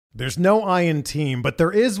There's no I in team, but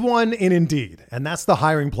there is one in Indeed, and that's the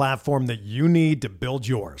hiring platform that you need to build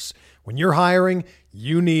yours. When you're hiring,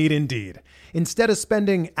 you need Indeed. Instead of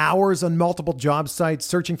spending hours on multiple job sites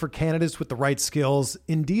searching for candidates with the right skills,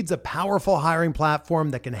 Indeed's a powerful hiring platform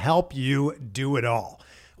that can help you do it all.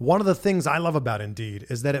 One of the things I love about Indeed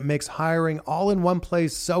is that it makes hiring all in one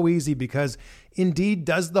place so easy because Indeed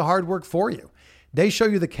does the hard work for you. They show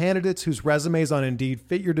you the candidates whose resumes on Indeed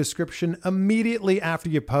fit your description immediately after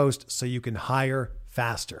you post so you can hire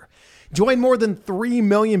faster. Join more than 3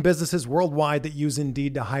 million businesses worldwide that use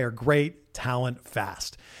Indeed to hire great talent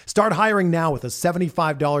fast. Start hiring now with a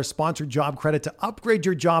 $75 sponsored job credit to upgrade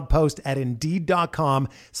your job post at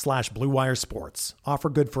Indeed.com/Blue Wire Sports. Offer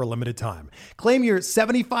good for a limited time. Claim your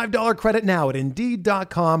 $75 credit now at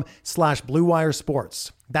Indeed.com/Blue Wire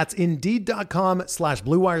Sports. That's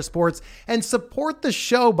Indeed.com/Blue Wire Sports, and support the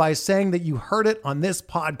show by saying that you heard it on this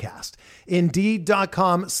podcast.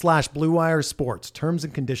 Indeed.com/Blue Wire Sports. Terms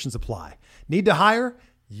and conditions apply. Need to hire?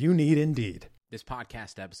 You need Indeed. This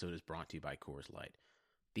podcast episode is brought to you by Coors Light.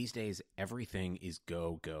 These days, everything is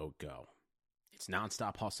go, go, go. It's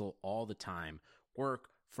nonstop hustle all the time. Work,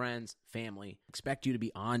 friends, family, expect you to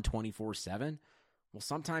be on 24/7. Well,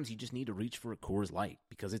 sometimes you just need to reach for a Coors Light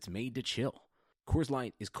because it's made to chill. Coors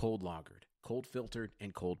Light is cold lagered, cold filtered,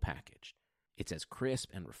 and cold packaged. It's as crisp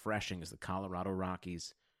and refreshing as the Colorado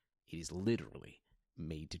Rockies. It is literally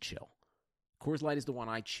made to chill. Coors Light is the one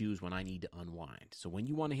I choose when I need to unwind. So when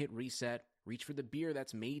you want to hit reset, reach for the beer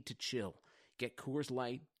that's made to chill. Get Coors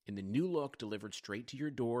Light in the new look delivered straight to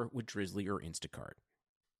your door with Drizzly or Instacart.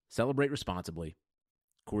 Celebrate responsibly.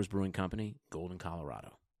 Coors Brewing Company, Golden,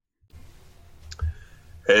 Colorado.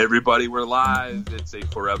 Hey everybody, we're live. It's a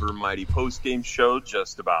Forever Mighty post-game show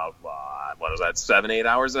just about, 7-8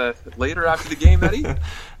 hours later after the game, Eddie?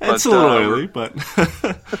 It's a little early, but...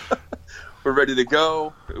 We're ready to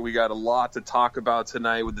go. We got a lot to talk about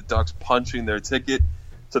tonight with the Ducks punching their ticket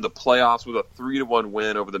to the playoffs with a 3-1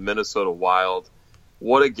 win over the Minnesota Wild.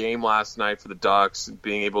 What a game last night for the Ducks,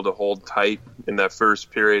 being able to hold tight in that first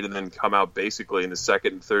period and then come out basically in the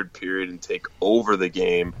second and third period and take over the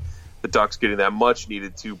game. The Ducks getting that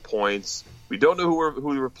much-needed 2 points. We don't know who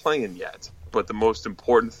we were playing yet, but the most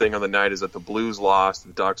important thing on the night is that the Blues lost,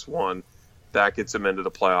 the Ducks won. That gets them into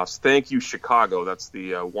the playoffs. Thank you, Chicago. That's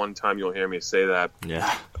the one time you'll hear me say that.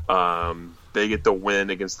 Yeah. They get the win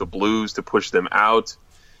against the Blues to push them out.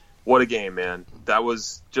 What a game, man. It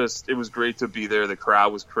was great to be there. The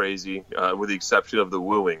crowd was crazy, with the exception of the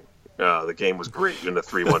wooing. The game was great in the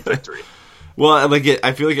 3-1 victory. Well,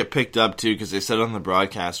 I feel like it picked up, too, because they said on the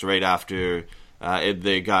broadcast right after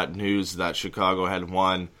they got news that Chicago had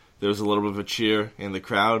won, there was a little bit of a cheer in the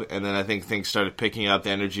crowd, and then I think things started picking up.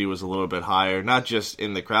 The energy was a little bit higher, not just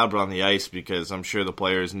in the crowd, but on the ice, because I'm sure the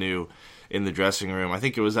players knew in the dressing room. I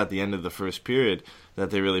think it was at the end of the first period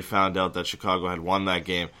that they really found out that Chicago had won that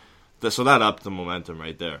game. So that upped the momentum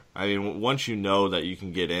right there. I mean, once you know that you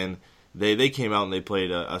can get in, they came out and they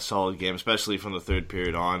played a solid game, especially from the third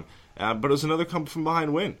period on. But it was another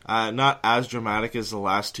come-from-behind win. Not as dramatic as the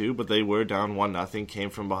last two, but they were down 1-0, came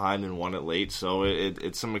from behind and won it late. So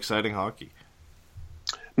it's some exciting hockey.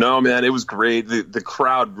 No, man, it was great. The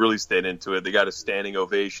crowd really stayed into it. They got a standing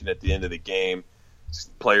ovation at the end of the game.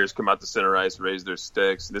 Players come out to center ice, raise their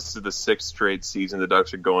sticks. This is the 6th straight season the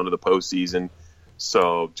Ducks are going to the postseason.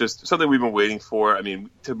 So just something we've been waiting for. I mean,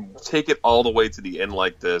 to take it all the way to the end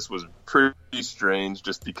like this was pretty strange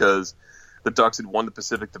just because the Ducks had won the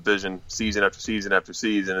Pacific Division season after season after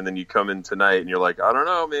season, and then you come in tonight and you're like, I don't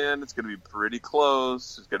know, man, it's going to be pretty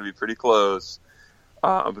close. It's going to be pretty close.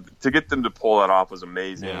 But to get them to pull that off was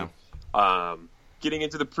amazing. Yeah. Getting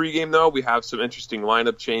into the pregame, though, we have some interesting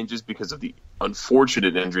lineup changes because of the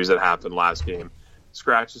unfortunate injuries that happened last game.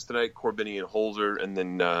 Scratches tonight, Corbinian and Holzer, and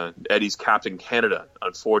then Eddie's Captain Canada,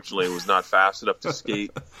 unfortunately, was not fast enough to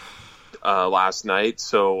skate last night.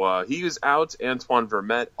 So he is out. Antoine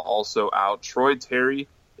Vermette also out. Troy Terry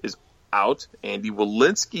is out. Andy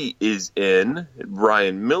Welinski is in.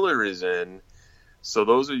 Ryan Miller is in. So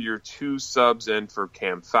those are your two subs in for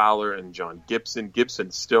Cam Fowler and John Gibson.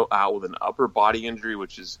 Gibson still out with an upper body injury,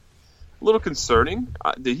 which is a little concerning.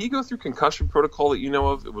 Did he go through concussion protocol that you know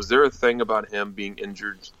of? Was there a thing about him being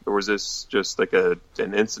injured, or was this just like an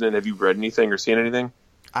incident? Have you read anything or seen anything?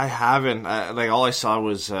 I haven't. All I saw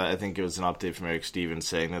was I think it was an update from Eric Stevens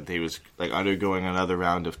saying that he was undergoing another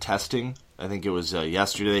round of testing. I think it was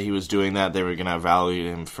yesterday he was doing that. They were going to evaluate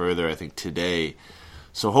him further, I think, today.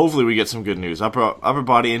 So hopefully we get some good news. Upper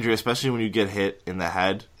body injury, especially when you get hit in the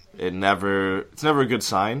head, it's never a good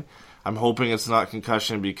sign. I'm hoping it's not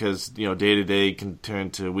concussion because, day to day can turn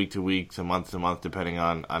to week to month, depending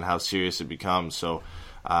on how serious it becomes. So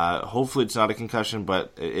Hopefully it's not a concussion,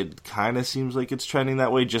 but it kind of seems like it's trending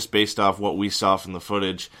that way just based off what we saw from the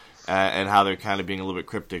footage and how they're kind of being a little bit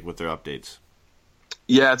cryptic with their updates.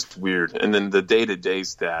 Yeah, it's weird. And then the day-to-day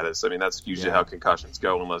status, I mean, that's usually how concussions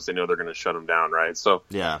go unless they know they're going to shut them down, right? So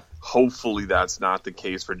hopefully that's not the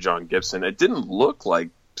case for John Gibson. It didn't look like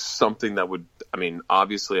something that would, I mean,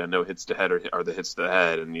 obviously I know hits to head are the hits to the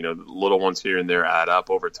head, and, you know, the little ones here and there add up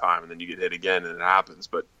over time, and then you get hit again and it happens.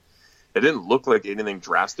 But it didn't look like anything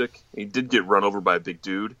drastic. He did get run over by a big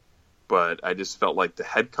dude, but I just felt like the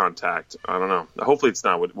head contact, I don't know. Hopefully it's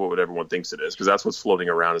not what everyone thinks it is, because that's what's floating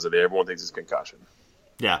around is that everyone thinks it's concussion.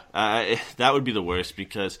 Yeah, that would be the worst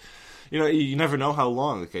because, you know, you never know how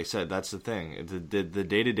long. Like I said, that's the thing. The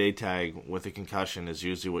day-to-day tag with a concussion is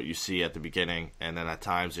usually what you see at the beginning, and then at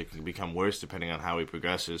times it can become worse depending on how he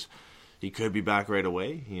progresses. He could be back right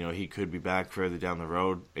away. You know, he could be back further down the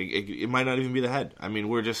road. It might not even be the head. I mean,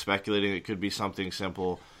 we're just speculating. It could be something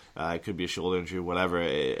simple. It could be a shoulder injury, whatever.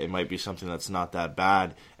 It might be something that's not that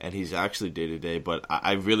bad, and he's actually day-to-day. But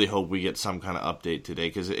I really hope we get some kind of update today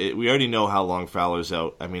because we already know how long Fowler's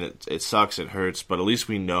out. I mean, it sucks, it hurts, but at least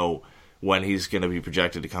we know when he's going to be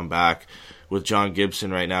projected to come back. With John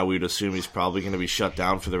Gibson right now, we'd assume he's probably going to be shut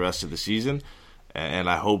down for the rest of the season, and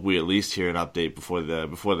I hope we at least hear an update before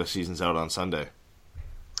the season's out on Sunday.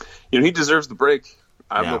 You know, he deserves the break.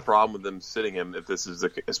 I have no problem with them sitting him if this is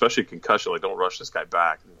especially concussion. Like, don't rush this guy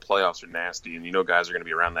back. The playoffs are nasty, and you know guys are going to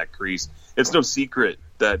be around that crease. It's no secret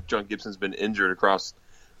that John Gibson's been injured across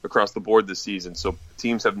the board this season, so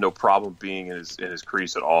teams have no problem being in his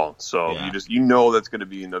crease at all. So you know that's going to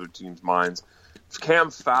be in other teams' minds.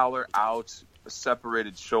 Cam Fowler out, a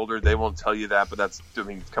separated shoulder. They won't tell you that, but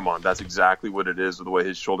come on, that's exactly what it is with the way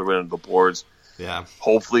his shoulder went into the boards. Yeah.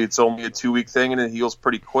 Hopefully it's only a 2-week thing and it heals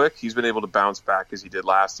pretty quick. He's been able to bounce back as he did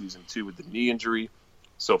last season too with the knee injury.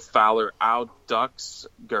 So Fowler out. Ducks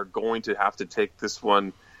are going to have to take this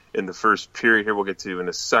one in the first period here. We'll get to in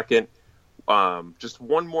a second. Just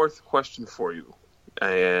one more question for you.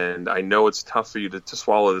 And I know it's tough for you to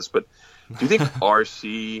swallow this, but do you think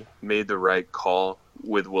RC made the right call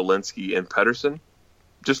with Welinski and Pettersson?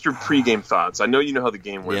 Just your pregame thoughts. I know you know how the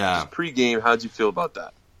game went. Yeah. Just pregame, how'd you feel about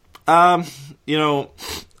that? You know,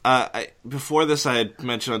 before this I had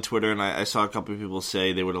mentioned on Twitter, and I saw a couple of people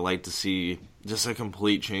say they would have liked to see just a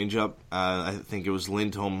complete change-up. I think it was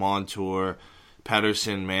Lindholm, Montour,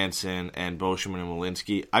 Pettersson, Manson, and Beauchemin and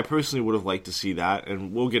Welinski. I personally would have liked to see that,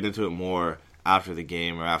 and we'll get into it more after the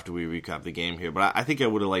game or after we recap the game here, but I think I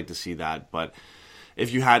would have liked to see that. But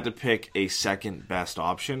if you had to pick a second best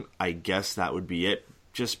option, I guess that would be it,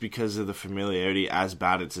 just because of the familiarity as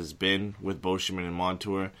bad as it's been with Beauchemin and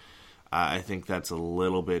Montour. I think that's a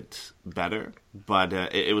little bit better, but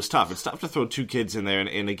it was tough. It's tough to throw two kids in there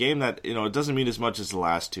in a game that, you know, it doesn't mean as much as the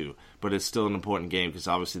last two, but it's still an important game because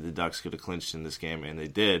obviously the Ducks could have clinched in this game, and they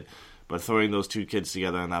did. But throwing those two kids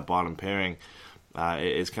together in that bottom pairing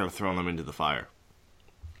is kind of throwing them into the fire.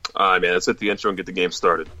 All right, man, let's hit the intro and get the game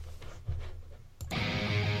started. Trying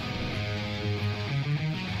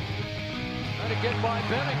to get by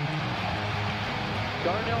Benning.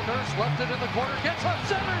 Darnell Nurse left it in the corner, gets up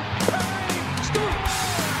center. Perry scores!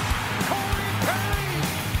 Corey Perry!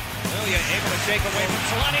 Lilia able to shake away from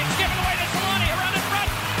Solani. It's given away to Solani around in front.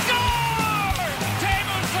 Score!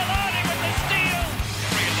 Teemu Solani with the steal.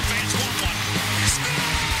 Perry and the fans want one. Score!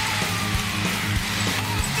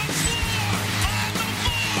 Off the floor! On the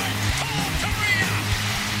board! Paul Kariya!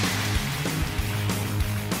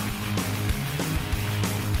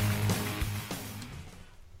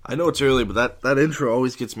 I know it's early, but that intro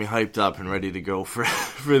always gets me hyped up and ready to go for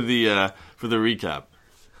the recap.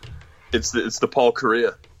 It's the Paul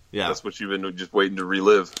Kariya. Yeah, that's what you've been just waiting to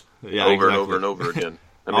relive over exactly. and over and over again.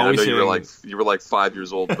 I mean, I know you were like 5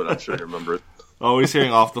 years old, but I'm sure you remember it. Always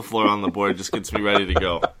hearing off the floor on the board just gets me ready to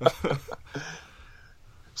go.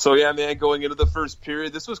 So yeah, man, going into the first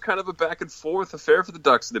period, this was kind of a back and forth affair for the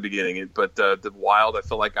Ducks in the beginning, but the Wild, I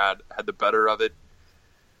felt like I had the better of it.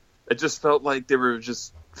 It just felt like they were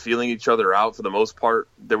just feeling each other out for the most part.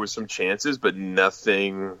 There were some chances, but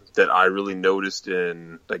nothing that I really noticed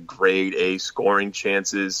in like grade A scoring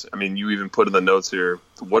chances. I mean, you even put in the notes here,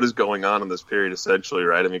 what is going on in this period essentially,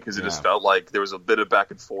 right? I mean, because it just felt like there was a bit of back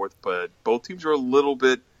and forth, but both teams were a little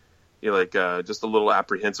bit, you know, just a little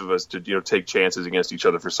apprehensive as to, you know, take chances against each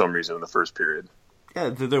other for some reason in the first period. Yeah,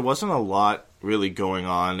 there wasn't a lot really going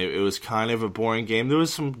on. It was kind of a boring game. There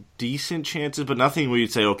was some decent chances, but nothing where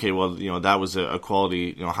you'd say, okay, well, you know, that was a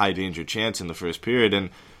quality, you know, high danger chance in the first period. And,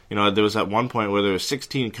 you know, there was at one point where there were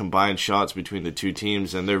 16 combined shots between the two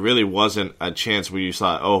teams, and there really wasn't a chance where you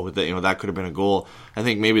thought, oh, that, you know, that could have been a goal. I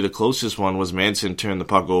think maybe the closest one was Manson turned the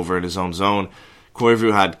puck over in his own zone,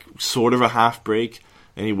 Koivu had sort of a half break,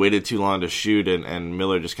 and he waited too long to shoot, and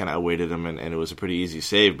Miller just kind of outweighted him, and it was a pretty easy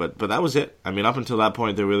save. But that was it. I mean, up until that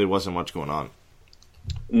point, there really wasn't much going on.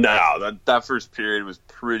 No, that first period was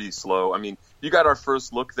pretty slow. I mean, you got our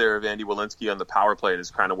first look there of Andy Welinski on the power play.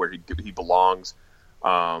 Is kind of where he belongs.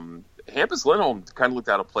 Hampus Lindholm kind of looked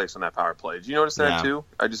out of place on that power play. Did you notice that too?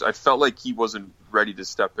 I felt like he wasn't ready to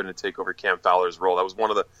step in and take over Cam Fowler's role. That was one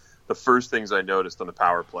of the first things I noticed on the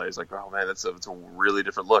power play. It's like, oh man, it's a really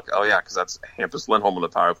different look. Oh yeah, because that's Hampus Lindholm on the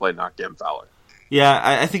power play, not Cam Fowler. Yeah,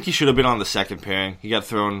 I think he should have been on the second pairing. He got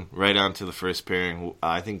thrown right onto the first pairing.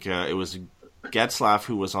 I think it was Getzlaf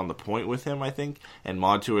who was on the point with him, I think, and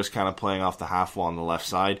Montour was kind of playing off the half wall on the left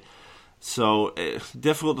side. So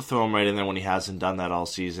difficult to throw him right in there when he hasn't done that all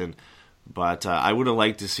season. But I would have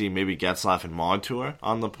liked to see maybe Getzlaf and Montour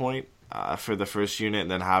on the point for the first unit,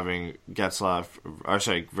 and then having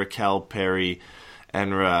Raquel, Perry,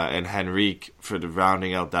 Enra, and Henrique for the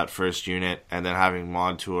rounding out that first unit, and then having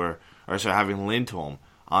having Lindholm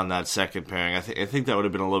on that second pairing. I think that would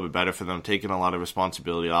have been a little bit better for them, taking a lot of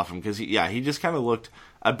responsibility off him, because he just kind of looked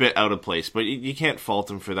a bit out of place. But you can't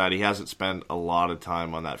fault him for that. He hasn't spent a lot of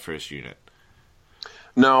time on that first unit.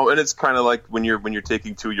 No, and it's kind of like when you're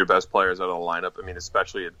taking two of your best players out of the lineup. I mean,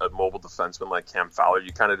 especially a mobile defenseman like Cam Fowler,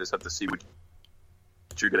 you kind of just have to see what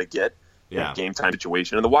you're going to get in a game time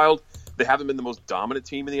situation. And the Wild, they haven't been the most dominant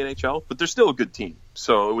team in the NHL, but they're still a good team.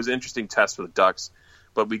 So it was an interesting test for the Ducks.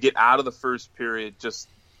 But we get out of the first period,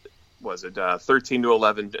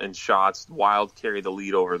 13-11 in shots. Wild carried the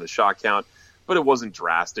lead over the shot count. But it wasn't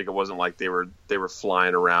drastic. It wasn't like they were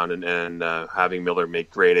flying around and having Miller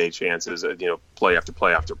make grade A chances, play after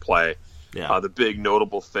play after play. Yeah. The big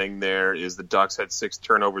notable thing there is the Ducks had 6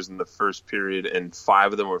 turnovers in the first period, and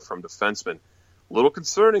 5 of them were from defensemen. A little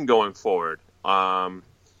concerning going forward.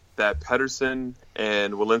 That Pettersson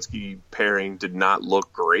and Welinski pairing did not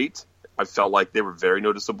look great. I felt like they were very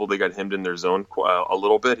noticeable. They got hemmed in their zone a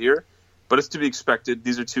little bit here. But it's to be expected.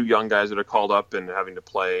 These are 2 young guys that are called up and having to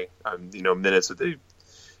play, minutes at the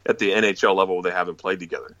NHL level where they haven't played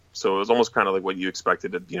together. So it was almost kind of like what you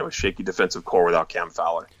expected, a shaky defensive core without Cam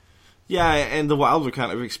Fowler. Yeah, and the Wild were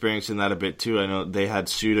kind of experiencing that a bit too. I know they had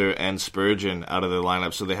Suter and Spurgeon out of their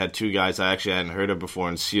lineup, so they had 2 guys I actually hadn't heard of before,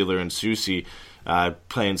 in Sealer and Soucy,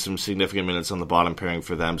 playing some significant minutes on the bottom pairing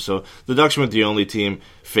for them. So the Ducks weren't the only team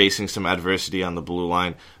facing some adversity on the blue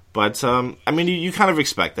line. But, you kind of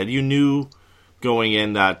expect that. You knew going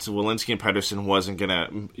in that Welinski and Pettersson wasn't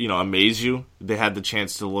going to, amaze you. They had the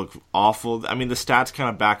chance to look awful. I mean, the stats kind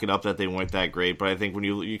of back it up that they weren't that great, but I think when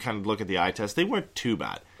you kind of look at the eye test, they weren't too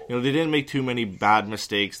bad. They didn't make too many bad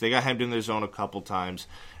mistakes. They got hemmed in their zone a couple times,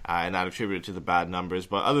 and that attributed to the bad numbers.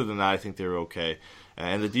 But other than that, I think they were okay.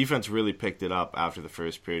 And the defense really picked it up after the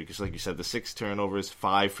first period, because like you said, the 6 turnovers,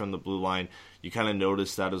 5 from the blue line, you kind of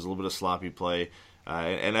noticed that it was a little bit of sloppy play.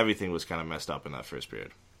 And everything was kind of messed up in that first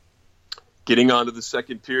period. Getting on to the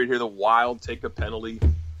second period here, the Wild take a penalty.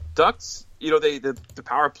 Ducks, the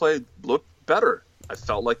power play looked better. I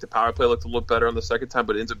felt like the power play looked a little better on the second time,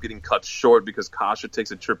 but it ends up getting cut short because Kasha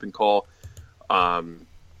takes a tripping call.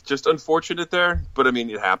 Just unfortunate there, but I mean,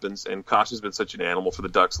 it happens. And Kasha's been such an animal for the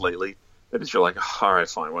Ducks lately that you're like, all right,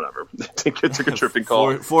 fine, whatever. Took a tripping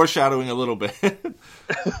call. Foreshadowing a little bit.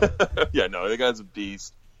 Yeah, no, the guy's a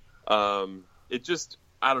beast. It just,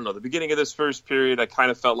 I don't know, the beginning of this first period, I kind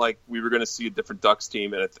of felt like we were going to see a different Ducks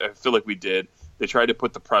team, and I feel like we did. They tried to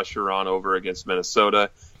put the pressure on over against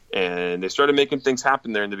Minnesota, and they started making things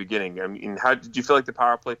happen there in the beginning. I mean, how did you feel like the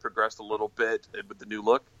power play progressed a little bit with the new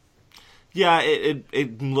look? Yeah,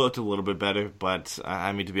 it looked a little bit better, but,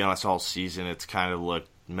 to be honest, all season it's kind of looked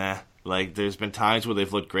meh. Like, there's been times where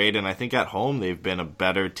they've looked great, and I think at home they've been a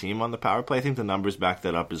better team on the power play. I think the numbers back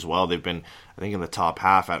that up as well. They've been, I think, in the top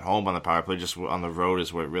half at home on the power play. Just on the road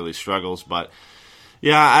is where it really struggles. But,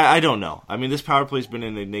 yeah, I don't know. I mean, this power play's been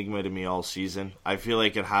an enigma to me all season. I feel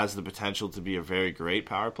like it has the potential to be a very great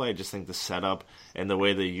power play. I just think the setup and the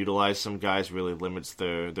way they utilize some guys really limits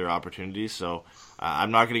their opportunities. So I'm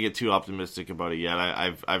not going to get too optimistic about it yet.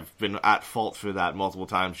 I've been at fault for that multiple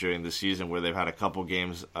times during the season, where they've had a couple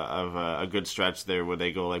games of a good stretch there where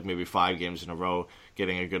they go like maybe 5 games in a row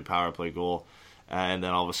getting a good power play goal, and then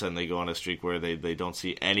all of a sudden they go on a streak where they don't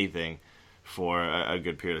see anything for a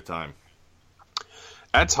good period of time.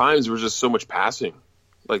 At times, there was just so much passing.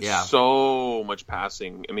 So much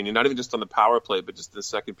passing. I mean, not even just on the power play, but just the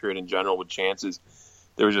second period in general with chances.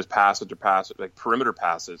 There was just pass after pass, like perimeter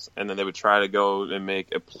passes. And then they would try to go and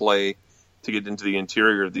make a play to get into the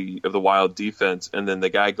interior of the Wild defense. And then the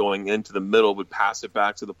guy going into the middle would pass it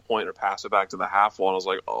back to the point or pass it back to the half wall. And I was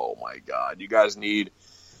like, oh, my God, you guys need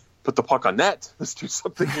put the puck on net. Let's do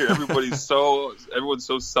something here. Everyone's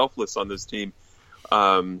so selfless on this team.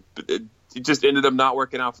 But it just ended up not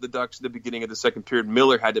working out for the Ducks at the beginning of the second period.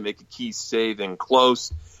 Miller had to make a key save in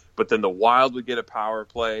close, but then the Wild would get a power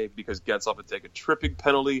play because Getzlaf would take a tripping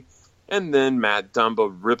penalty, and then Matt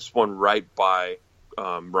Dumba rips one right by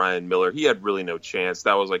Ryan Miller. He had really no chance.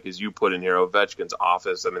 That was like, as you put in here, Ovechkin's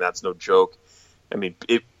office. I mean, that's no joke. I mean,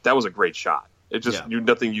 that was a great shot. It just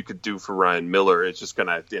nothing you could do for Ryan Miller. It's just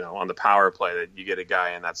gonna, on the power play that you get a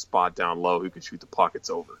guy in that spot down low who can shoot the puck. It's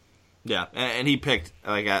over. Yeah, and he picked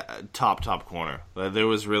like a top corner. There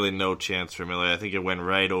was really no chance for Miller. I think it went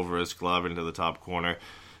right over his glove into the top corner.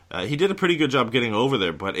 He did a pretty good job getting over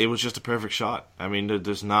there, but it was just a perfect shot. I mean,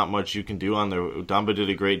 there's not much you can do on there. Dumba did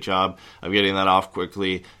a great job of getting that off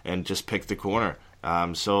quickly and just picked the corner.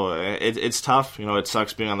 So it's tough. It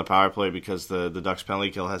sucks being on the power play because the Ducks penalty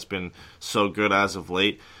kill has been so good as of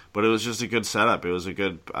late. But it was just a good setup. It was a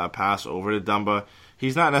good pass over to Dumba.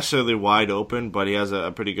 He's not necessarily wide open, but he has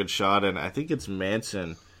a pretty good shot. And I think it's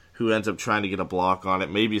Manson who ends up trying to get a block on it.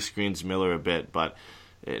 Maybe screens Miller a bit, but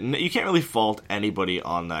you can't really fault anybody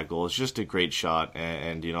on that goal. It's just a great shot.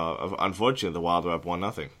 And unfortunately, the Wild are up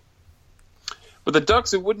 1-0. But the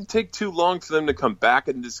Ducks, it wouldn't take too long for them to come back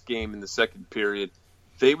in this game in the second period.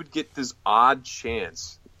 They would get this odd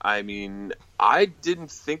chance. I mean, I didn't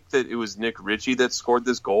think that it was Nick Ritchie that scored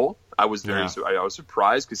this goal. I was I was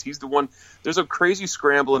surprised because he's the one. There's a crazy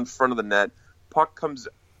scramble in front of the net. Puck comes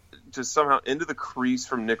just somehow into the crease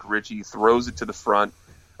from Nick Ritchie, throws it to the front.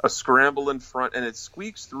 A scramble in front, and it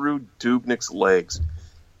squeaks through Dubnyk's legs.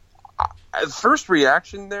 First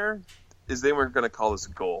reaction there is they weren't going to call this a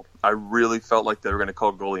goal. I really felt like they were going to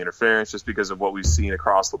call goalie interference just because of what we've seen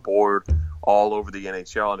across the board all over the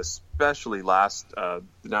NHL, and especially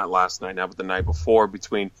not last night now, but the night before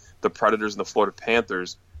between the Predators and the Florida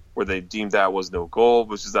Panthers, where they deemed that was no goal,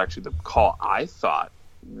 which is actually the call I thought,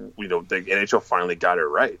 the NHL finally got it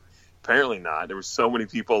right. Apparently not. There were so many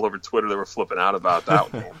people all over Twitter that were flipping out about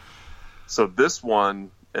that one. So this one,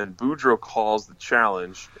 and Boudreau calls the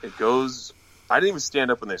challenge. It goes, I didn't even stand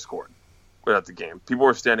up when they scored at the game. People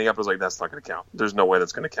were standing up. I was like, that's not going to count. There's no way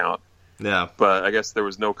that's going to count. Yeah. But I guess there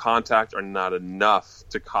was no contact or not enough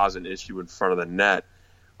to cause an issue in front of the net.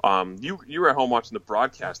 You were at home watching the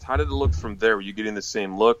broadcast. How did it look from there? Were you getting the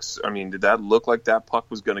same looks? I mean, did that look like that puck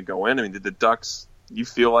was going to go in? I mean, did the Ducks, you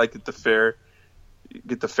feel like get the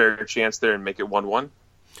fair chance there and make it 1-1?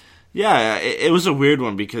 Yeah, it was a weird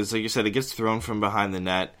one because, like you said, it gets thrown from behind the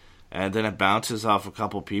net, and then it bounces off a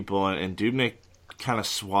couple people, and Dubnyk kind of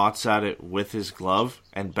swats at it with his glove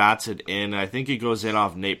and bats it in. I think it goes in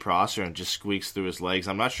off Nate Prosser and just squeaks through his legs.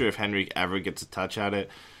 I'm not sure if Henrique ever gets a touch at it.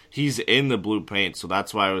 He's in the blue paint, so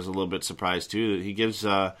that's why I was a little bit surprised too. He gives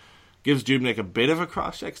Dubnyk a bit of a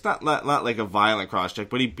cross check. It's not like a violent cross check,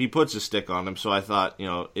 but he puts his stick on him. So I thought,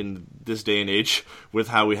 in this day and age, with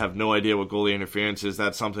how we have no idea what goalie interference is,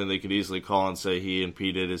 that's something they could easily call and say he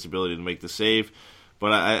impeded his ability to make the save.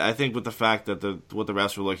 But I think with the fact that what the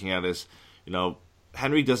refs were looking at is,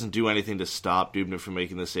 Henrique doesn't do anything to stop Dubnyk from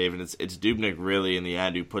making the save, and it's Dubnyk really in the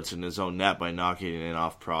end who puts it in his own net by knocking it in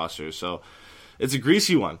off Prosser. So it's a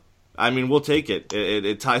greasy one. I mean, we'll take it.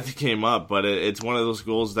 It tied the game up, but it's one of those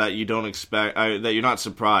goals that you don't expect, that you're not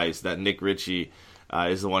surprised that Nick Ritchie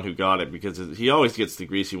is the one who got it, because he always gets the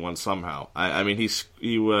greasy one somehow. I mean,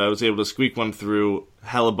 he was able to squeak one through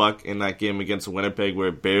Hellebuck in that game against Winnipeg where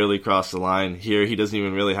it barely crossed the line. Here, he doesn't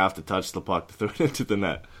even really have to touch the puck to throw it into the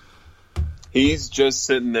net. He's just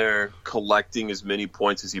sitting there collecting as many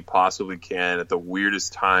points as he possibly can at the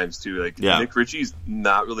weirdest times, too. Nick Ritchie's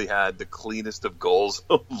not really had the cleanest of goals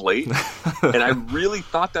of late. And I really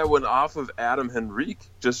thought that went off of Adam Henrique,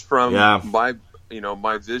 just from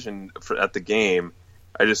my vision at the game.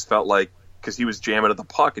 I just felt like, because he was jamming at the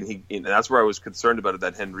puck, and that's where I was concerned about it,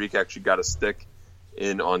 that Henrique actually got a stick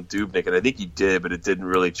in on Dubnyk. And I think he did, but it didn't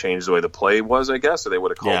really change the way the play was, I guess, or they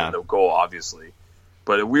would have called it no goal, obviously.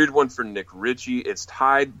 But a weird one for Nick Ritchie. It's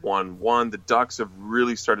tied 1-1. The Ducks have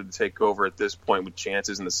really started to take over at this point with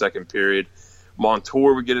chances in the second period.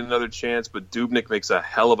 Montour would get another chance, but Dubnyk makes a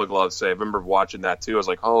hell of a glove save. I remember watching that too. I was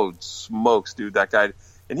like, oh, smokes, dude, that guy.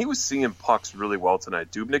 And he was seeing pucks really well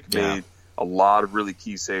tonight. Dubnyk made a lot of really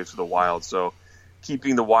key saves for the Wild. So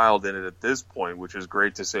keeping the Wild in it at this point, which is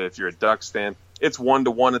great to say if you're a Ducks fan. It's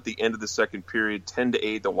 1-1 at the end of the second period.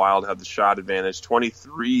 10-8, the Wild have the shot advantage.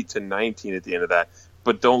 23-19 at the end of that.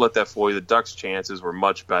 But don't let that fool you. The Ducks' chances were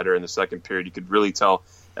much better in the second period. You could really tell,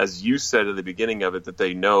 as you said at the beginning of it, that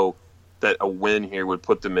they know that a win here would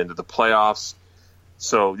put them into the playoffs.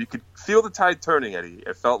 So you could feel the tide turning, Eddie.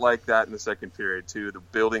 It felt like that in the second period, too. The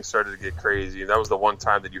building started to get crazy. And that was the one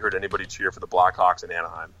time that you heard anybody cheer for the Blackhawks in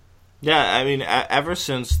Anaheim. Yeah, I mean, ever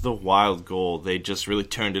since the Wild goal, they just really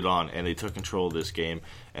turned it on and they took control of this game.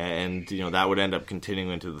 And, that would end up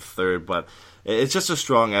continuing into the third. But it's just a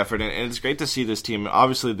strong effort, and it's great to see this team.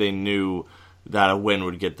 Obviously, they knew that a win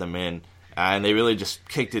would get them in, and they really just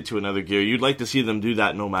kicked it to another gear. You'd like to see them do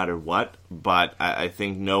that no matter what, but I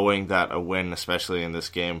think knowing that a win, especially in this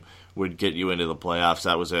game, would get you into the playoffs,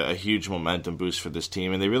 that was a huge momentum boost for this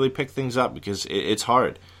team. And they really picked things up because it's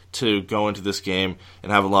hard to go into this game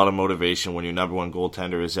and have a lot of motivation when your number one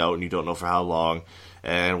goaltender is out and you don't know for how long,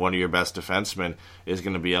 and one of your best defensemen is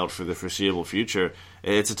going to be out for the foreseeable future.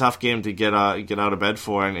 It's a tough game to get out of bed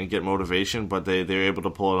for and get motivation, but they're able to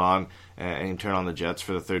pull it on and turn on the Jets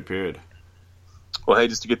for the third period. Well, hey,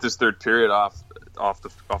 just to get this third period off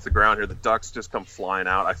the ground here, the Ducks just come flying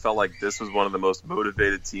out. I felt like this was one of the most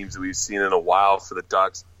motivated teams that we've seen in a while for the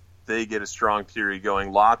Ducks. They get a strong period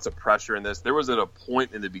going, lots of pressure in this. There was at a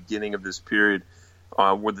point in the beginning of this period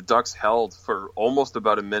where the Ducks held for almost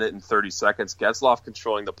about a minute and 30 seconds. Getzlaf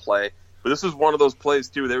controlling the play. But this was one of those plays,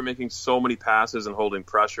 too. They were making so many passes and holding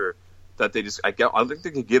pressure that I think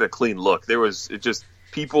they could get a clean look. It just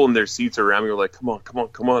people in their seats around me were like, come on.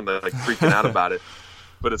 They're like freaking out about it.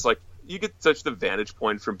 But it's like, you get such the vantage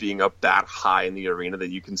point from being up that high in the arena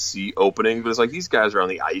that you can see opening. But it's like, these guys are on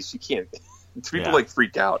the ice. You can't... People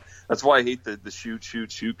freak out. That's why I hate the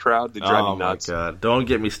shoot crowd. They drive me nuts. Oh my god! Don't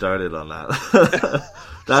get me started on that.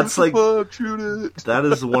 That's like shoot it. That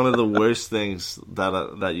is one of the worst things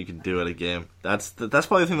that you can do at a game. That's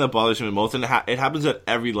probably the thing that bothers me the most, and it happens at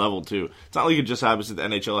every level too. It's not like it just happens at the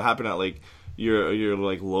NHL. It happened at like your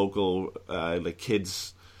like local like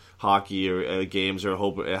kids hockey or games, or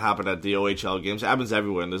it happened at the OHL games. It happens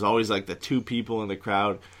everywhere, and there's always like the two people in the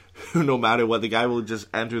crowd who, no matter what, the guy will just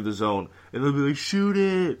enter the zone and they'll be like, shoot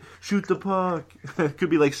the puck. It could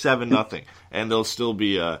be like 7-0, and they'll still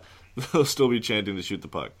be chanting to shoot the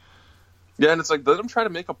puck. Yeah, and it's like, let them try to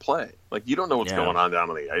make a play. Like, you don't know what's going on down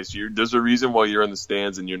on the ice. There's a reason why you're in the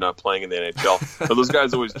stands and you're not playing in the NHL. But those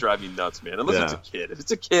guys always drive me nuts, man. Unless it's a kid. If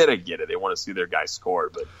it's a kid, I get it. They want to see their guy score.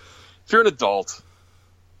 But if you're an adult,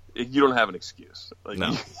 you don't have an excuse. Like,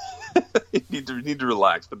 no. You need to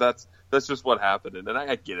relax. But that's just what happened, and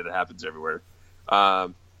I get it. It happens everywhere.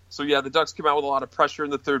 So, the Ducks came out with a lot of pressure in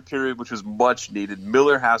the third period, which was much needed.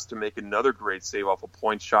 Miller has to make another great save off a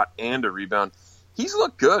point shot and a rebound. He's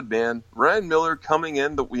looked good, man. Ryan Miller coming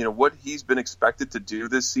in, what he's been expected to do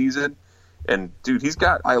this season. And, dude,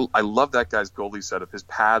 I love that guy's goalie setup. His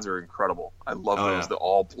pads are incredible. I love those, the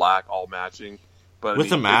all black, all matching. But with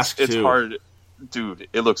the mask, it's hard. Dude,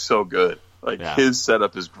 it looks so good. His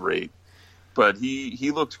setup is great. But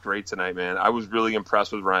he looked great tonight, man. I was really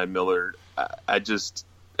impressed with Ryan Miller. I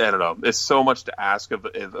don't know. It's so much to ask of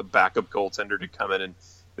a backup goaltender to come in, and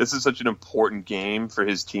this is such an important game for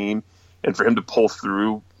his team, and for him to pull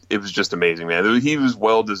through, it was just amazing, man. He was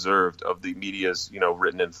well deserved of the media's,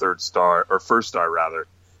 written in first star rather.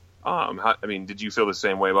 Did you feel the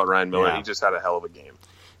same way about Ryan Miller? Yeah. He just had a hell of a game.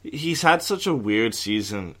 He's had such a weird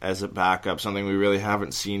season as a backup, something we really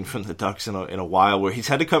haven't seen from the Ducks in a while, where he's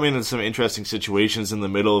had to come in some interesting situations in the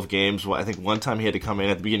middle of games. I think one time he had to come in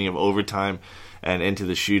at the beginning of overtime and into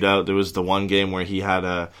the shootout. There was the one game where he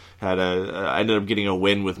ended up getting a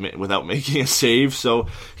win without making a save. So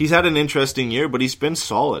he's had an interesting year, but he's been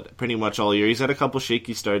solid pretty much all year. He's had a couple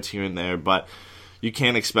shaky starts here and there, but you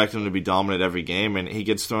can't expect him to be dominant every game. And he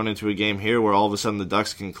gets thrown into a game here where all of a sudden the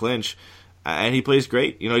Ducks can clinch. And he plays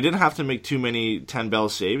great. He didn't have to make too many 10-bell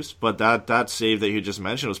saves, but that save that you just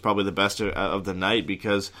mentioned was probably the best of the night,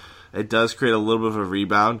 because it does create a little bit of a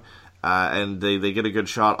rebound, and they get a good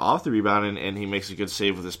shot off the rebound, and he makes a good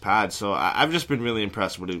save with his pad. So I've just been really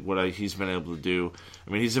impressed with what he's been able to do.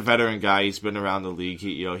 He's a veteran guy. He's been around the league.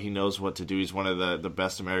 He knows what to do. He's one of the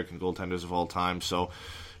best American goaltenders of all time. So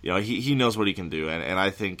he knows what he can do, and I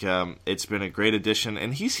think it's been a great addition.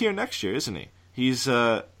 And he's here next year, isn't he? Is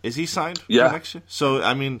he signed for next year? So,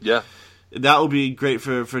 that will be great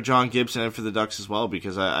for John Gibson and for the Ducks as well,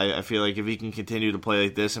 because I feel like if he can continue to play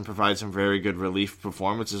like this and provide some very good relief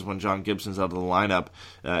performances when John Gibson's out of the lineup,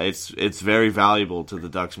 it's very valuable to the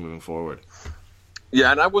Ducks moving forward.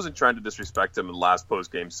 Yeah, and I wasn't trying to disrespect him in the last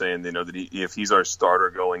post-game, saying that if he's our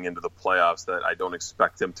starter going into the playoffs, that I don't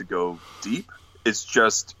expect him to go deep. It's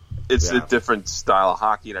just... It's a different style of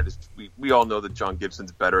hockey, and we all know that John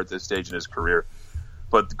Gibson's better at this stage in his career.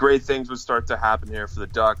 But the great things would start to happen here for the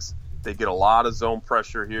Ducks. They get a lot of zone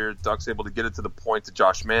pressure here. Ducks able to get it to the point to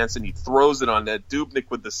Josh Manson. He throws it on net. Dubnyk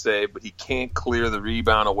with the save, but he can't clear the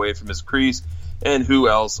rebound away from his crease. And who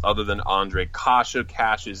else other than Andre Kasha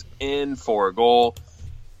cashes in for a goal.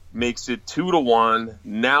 Makes it 2-1.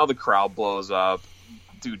 Now the crowd blows up.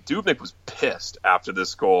 dude, Dubnyk was pissed after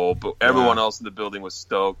this goal, but everyone else in the building was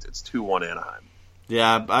stoked. It's 2-1 Anaheim.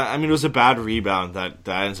 Yeah, I mean, it was a bad rebound that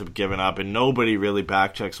ends up giving up, and nobody really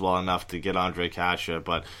backchecks well enough to get Ondrej Kase,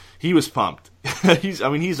 but he was pumped. He's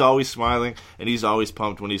always smiling, and he's always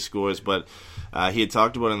pumped when he scores, but he had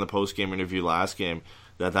talked about in the post-game interview last game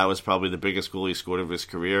that was probably the biggest goal he scored of his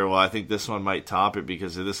career. Well, I think this one might top it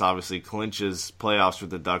because this obviously clinches playoffs for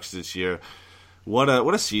the Ducks this year. What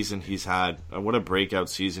a season he's had. What a breakout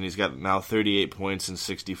season. He's got now 38 points in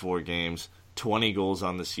 64 games. 20 goals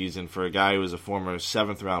on the season for a guy who was a former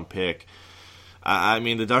 7th-round pick. I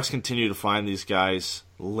mean, the Ducks continue to find these guys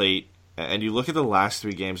late, and you look at the last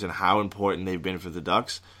 3 games and how important they've been for the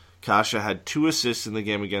Ducks. Kase had 2 assists in the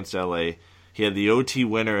game against LA. He had the OT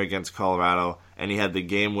winner against Colorado, and he had the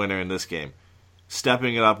game winner in this game.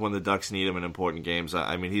 Stepping it up when the Ducks need him in important games.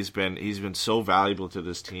 I mean, he's been so valuable to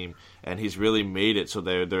this team, and he's really made it so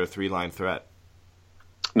they're a 3-line threat.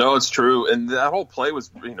 No, it's true, and that whole play was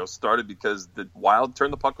started because the Wild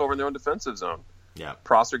turned the puck over in their own defensive zone. Yeah,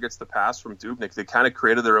 Prosser gets the pass from Dubnyk. They kind of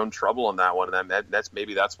created their own trouble on that one, and that's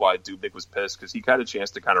why Dubnyk was pissed because he got a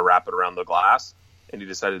chance to kind of wrap it around the glass, and he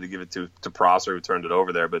decided to give it to Prosser, who turned it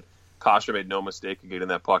over there. But Kase made no mistake in getting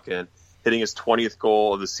that puck in, hitting his 20th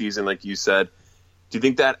goal of the season, like you said. Do you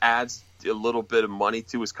think that adds a little bit of money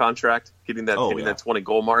to his contract, hitting that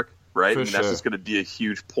 20-goal mark? Right, For and sure. that's just going to be a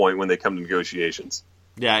huge point when they come to negotiations.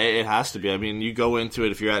 Yeah, it has to be. I mean, you go into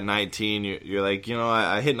it, if you're at 19, you're like,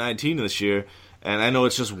 I hit 19 this year, and I know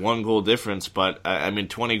it's just 1 goal difference, but,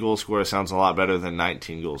 20-goal scorer sounds a lot better than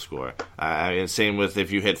 19-goal scorer. Same with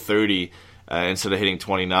if you hit 30 instead of hitting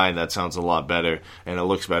 29, that sounds a lot better, and it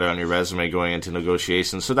looks better on your resume going into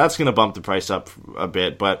negotiations. So that's going to bump the price up a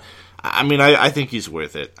bit, but, I think he's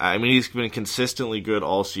worth it. He's been consistently good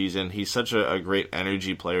all season. He's such a great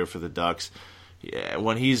energy player for the Ducks. Yeah,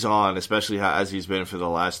 when he's on, especially as he's been for the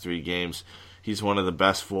last 3 games, he's one of the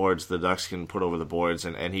best forwards the Ducks can put over the boards,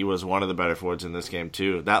 and he was one of the better forwards in this game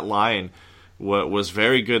too. That line was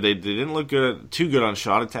very good. They didn't look too good on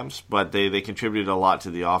shot attempts, but they contributed a lot to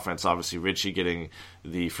the offense. Obviously, Ritchie getting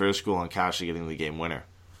the first goal and Kase getting the game winner.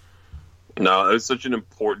 No, it was such an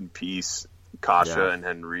important piece, Kase and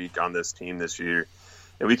Henrique on this team this year,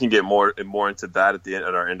 and we can get more into that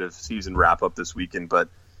at our end of season wrap up this weekend, but.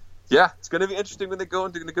 Yeah, it's going to be interesting when they go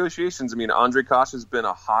into negotiations. Ondrej Kase has been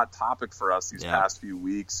a hot topic for us these past few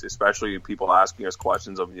weeks, especially people asking us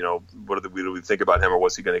questions of, what do we think about him or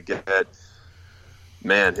what's he going to get?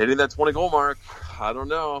 Man, hitting that 20-goal mark, I don't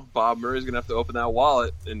know. Bob Murray's going to have to open that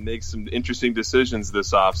wallet and make some interesting decisions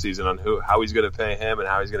this offseason on how he's going to pay him and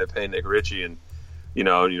how he's going to pay Nick Ritchie. And,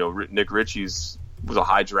 Nick Ritchie's was a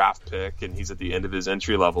high draft pick, and he's at the end of his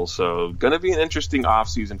entry level. So going to be an interesting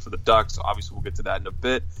offseason for the Ducks. Obviously, we'll get to that in a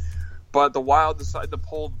bit. But the Wild decided to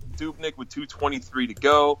pull Dubnyk with 2:23 to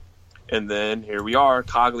go. And then here we are,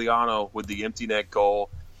 Cogliano with the empty net goal.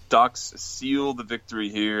 Ducks seal the victory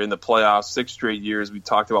here in the playoffs, 6 straight years we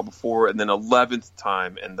talked about before, and then 11th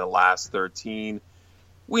time in the last 13.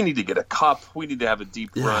 We need to get a cup. We need to have a deep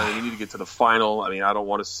run. We need to get to the final. I don't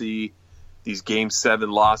want to see these Game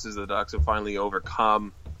 7 losses the Ducks have finally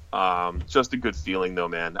overcome. Just a good feeling, though,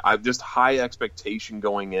 man. I've just high expectation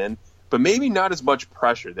going in. But maybe not as much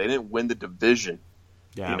pressure. They didn't win the division.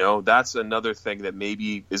 Yeah. That's another thing that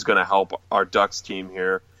maybe is going to help our Ducks team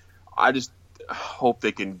here. I just hope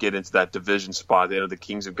they can get into that division spot. The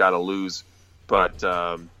Kings have got to lose. But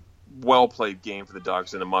well-played game for the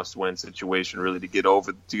Ducks in a must-win situation, really, to get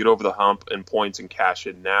over the hump and points and cash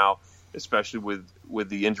in now, especially with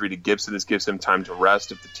the injury to Gibson. This gives him time to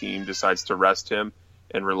rest if the team decides to rest him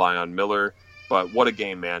and rely on Miller. But what a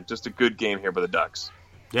game, man. Just a good game here by the Ducks.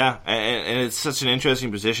 Yeah, and it's such an interesting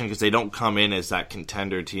position because they don't come in as that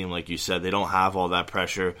contender team, like you said. They don't have all that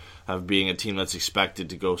pressure of being a team that's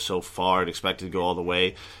expected to go so far, expected to go all the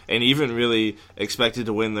way, and even really expected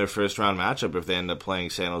to win their first-round matchup if they end up playing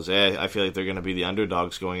San Jose. I feel like they're going to be the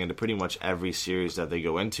underdogs going into pretty much every series that they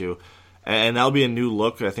go into. And that'll be a new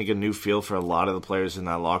look, I think a new feel for a lot of the players in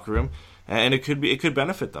that locker room. And it could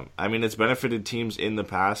benefit them. It's benefited teams in the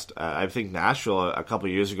past. I think Nashville a couple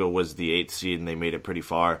of years ago was the 8th seed, and they made it pretty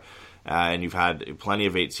far. And you've had plenty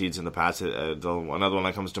of 8 seeds in the past. Another one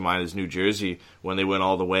that comes to mind is New Jersey, when they went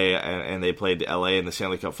all the way and they played LA in the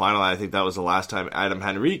Stanley Cup Final. I think that was the last time Adam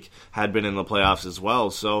Henrique had been in the playoffs as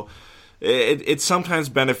well. So it sometimes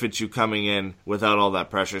benefits you coming in without all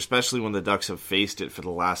that pressure, especially when the Ducks have faced it for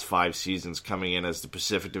the last 5 seasons. Coming in as the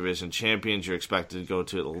Pacific Division champions, you're expected to go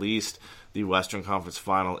to at least the Western Conference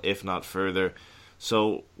Final, if not further.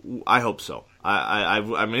 So I hope so.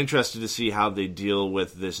 I'm interested to see how they deal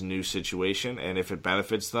with this new situation and if it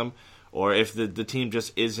benefits them, or if the team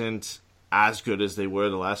just isn't as good as they were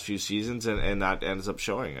the last few seasons, and that ends up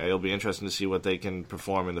showing. It'll be interesting to see what they can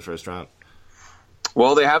perform in the first round.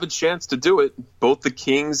 Well, they have a chance to do it. Both the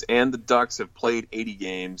Kings and the Ducks have played 80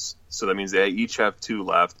 games, so that means they each have 2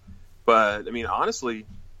 left. But, I mean, honestly,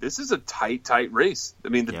 this is a tight race. I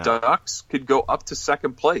mean, the Ducks could go up to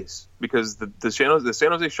second place because the San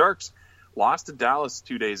Jose Sharks lost to Dallas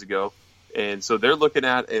 2 days ago, and so they're looking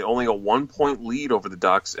at only a 1-point lead over the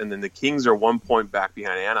Ducks, and then the Kings are 1 point back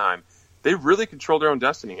behind Anaheim. They really control their own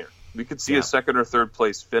destiny here. We could see a second or third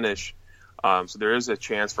place finish, so there is a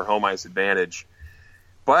chance for home ice advantage.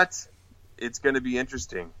 But it's going to be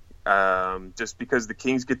interesting just because the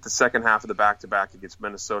Kings get the second half of the back-to-back against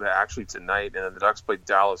Minnesota actually tonight, and then the Ducks play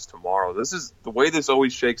Dallas tomorrow. This is the way this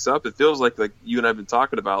always shakes up. It feels like you and I have been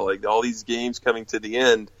talking about, like all these games coming to the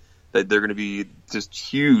end, that they're going to be just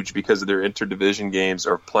huge because of their interdivision games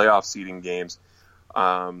or playoff seeding games.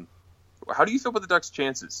 How do you feel about the Ducks'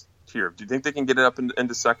 chances here? Do you think they can get it up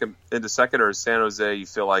into second, or is San Jose, you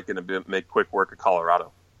feel like, going to make quick work of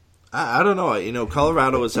Colorado? I don't know. You know,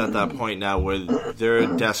 Colorado is at that point now where they're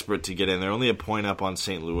desperate to get in. They're only a point up on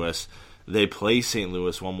St. Louis. They play St.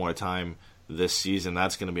 Louis one more time this season.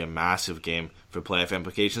 That's going to be a massive game for playoff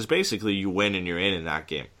implications. Basically, you win and you're in that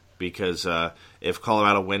game. Because if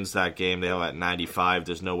Colorado wins that game, they're at 95.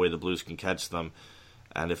 There's no way the Blues can catch them.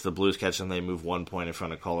 And if the Blues catch them, they move 1 point in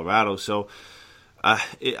front of Colorado. So I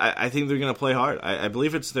think they're going to play hard. I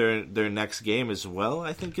believe it's their next game as well,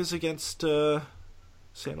 I think, is against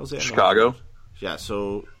San Jose. Chicago. Yeah,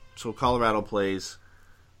 so Colorado plays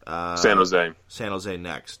San Jose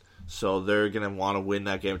next. So they're going to want to win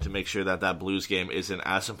that game to make sure that Blues game isn't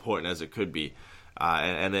as important as it could be.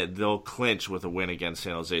 And they'll clinch with a win against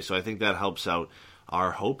San Jose. So I think that helps out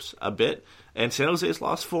our hopes a bit. And San Jose's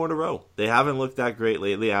lost 4 in a row. They haven't looked that great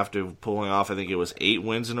lately after pulling off, I think it was 8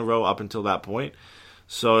 wins in a row up until that point.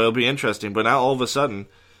 So it'll be interesting. But now all of a sudden,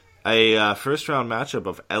 a first-round matchup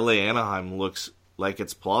of LA-Anaheim looks like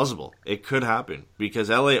it's plausible. It could happen because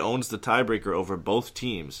LA owns the tiebreaker over both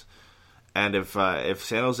teams. And if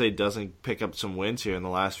San Jose doesn't pick up some wins here in the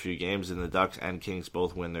last few games and the Ducks and Kings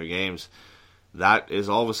both win their games, that is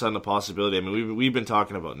all of a sudden a possibility. I mean, we've been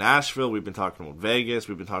talking about Nashville, we've been talking about Vegas,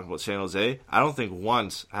 we've been talking about San Jose. I don't think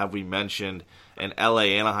once have we mentioned an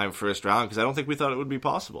LA-Anaheim first round because I don't think we thought it would be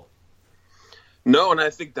possible. No, and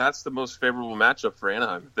I think that's the most favorable matchup for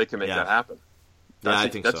Anaheim if they can make that happen. I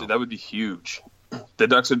think so. That would be huge. The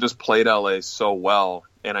Ducks have just played LA so well,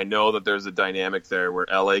 and I know that there's a dynamic there where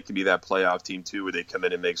LA can be that playoff team too, where they come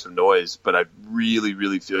in and make some noise. But I really,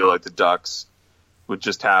 really feel like the Ducks would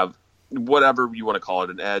just have whatever you want to call it,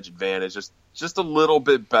 an edge, advantage, just a little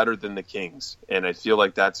bit better than the Kings. And I feel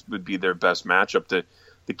like that would be their best matchup.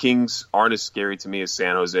 The Kings aren't as scary to me as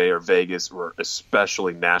San Jose or Vegas or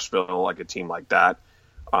especially Nashville, like a team like that.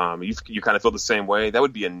 You kind of feel the same way. That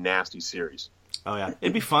would be a nasty series. Oh yeah,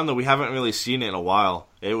 it'd be fun though. We haven't really seen it in a while.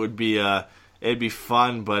 It would be it'd be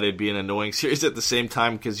fun, but it'd be an annoying series at the same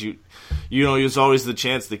time because you know there's always the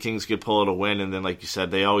chance the Kings could pull it a win, and then like you said,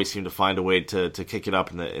 they always seem to find a way to kick it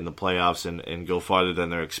up in the playoffs and go farther than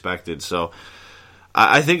they're expected. So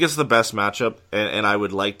I think it's the best matchup, and I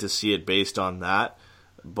would like to see it based on that.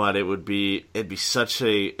 But it'd be such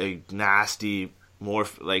a nasty. More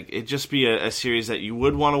like it'd just be a series that you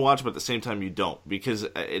would want to watch, but at the same time you don't, because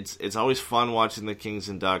it's always fun watching the Kings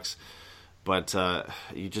and Ducks, but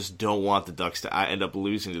you just don't want the Ducks to end up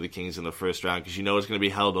losing to the Kings in the first round because you know it's going to be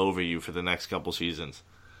held over you for the next couple seasons.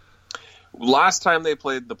 Last time they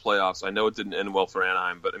played the playoffs, I know it didn't end well for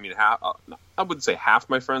Anaheim, but I mean, I wouldn't say half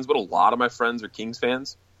my friends, but a lot of my friends are Kings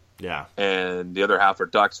fans. Yeah, and the other half are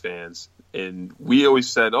Ducks fans. And we always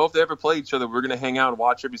said, if they ever play each other, we're going to hang out and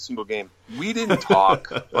watch every single game. We didn't talk.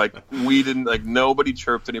 Nobody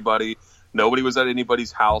chirped anybody. Nobody was at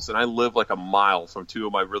anybody's house. And I live like a mile from 2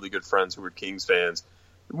 of my really good friends who were Kings fans.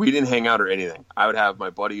 We didn't hang out or anything. I would have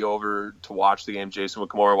my buddy over to watch the game. Jason would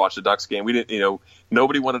come over and watch the Ducks game. We didn't,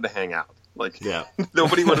 nobody wanted to hang out.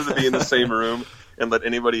 Nobody wanted to be in the same room and let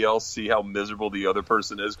anybody else see how miserable the other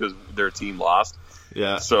person is because their team lost.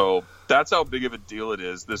 Yeah. So that's how big of a deal it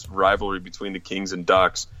is, this rivalry between the Kings and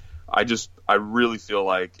Ducks. I really feel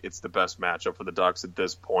like it's the best matchup for the Ducks at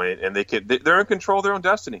this point, and they're in control of their own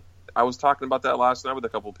destiny. I was talking about that last night with a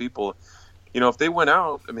couple of people. If they went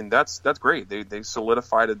out, I mean, that's great. They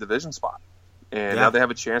solidified a division spot. And now they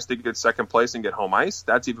have a chance to get second place and get home ice.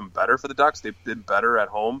 That's even better for the Ducks. They've been better at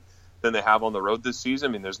home than they have on the road this season.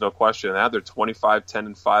 I mean, there's no question of that. They're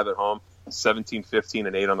 25-10-5 at home,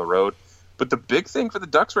 17-15-8 on the road. But the big thing for the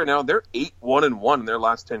Ducks right now, they're 8-1-1 in their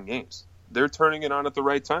last 10 games. They're turning it on at the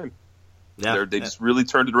right time. Yeah, They just really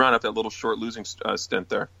turned it around after that little short losing stint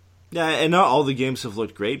there. Yeah, and not all the games have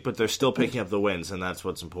looked great, but they're still picking up the wins, and that's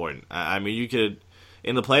what's important. I mean, you could,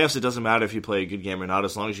 in the playoffs, it doesn't matter if you play a good game or not.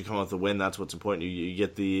 As long as you come out with a win, that's what's important. You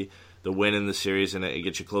get the win in the series, and it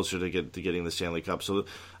gets you closer to getting the Stanley Cup. So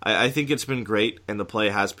I think it's been great, and the play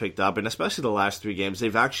has picked up, and especially the last 3 games,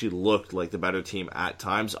 they've actually looked like the better team at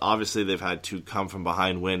times. Obviously, they've had 2 come from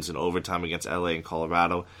behind wins in overtime against LA and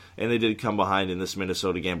Colorado, and they did come behind in this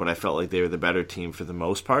Minnesota game, but I felt like they were the better team for the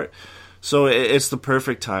most part. So it's the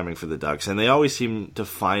perfect timing for the Ducks, and they always seem to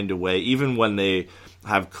find a way, even when they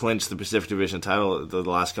have clinched the Pacific Division title the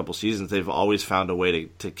last couple seasons, they've always found a way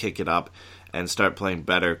to kick it up and start playing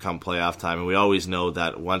better come playoff time. And we always know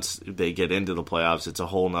that once they get into the playoffs, it's a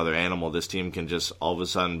whole nother animal. This team can just all of a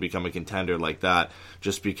sudden become a contender like that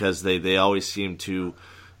just because they always seem to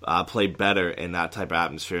play better in that type of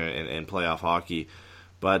atmosphere in playoff hockey.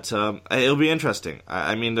 But it'll be interesting.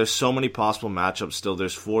 I mean, there's so many possible matchups still.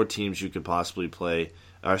 There's 4 teams you could possibly play,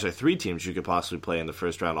 or sorry, 3 teams you could possibly play in the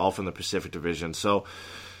first round, all from the Pacific Division. So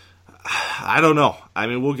I don't know. I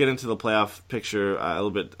mean, we'll get into the playoff picture a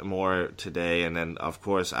little bit more today, and then, of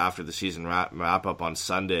course, after the season wrap up on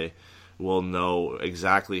Sunday, we'll know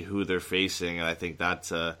exactly who they're facing, and I think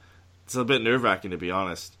that's it's a bit nerve-wracking, to be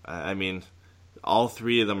honest. I mean, all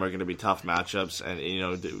 3 of them are going to be tough matchups, and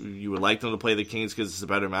you would like them to play the Kings because it's a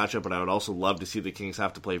better matchup, but I would also love to see the Kings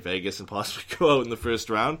have to play Vegas and possibly go out in the first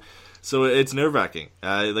round. So it's nerve-wracking.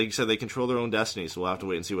 Like you said, they control their own destiny, so we'll have to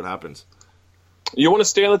wait and see what happens. You want to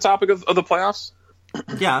stay on the topic of the playoffs?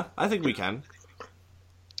 Yeah, I think we can.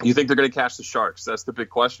 You think they're going to catch the Sharks? That's the big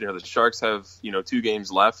question here. The Sharks have 2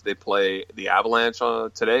 games left. They play the Avalanche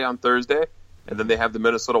today on Thursday, and then they have the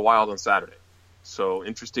Minnesota Wild on Saturday. So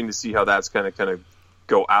interesting to see how that's going to kind of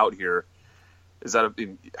go out here.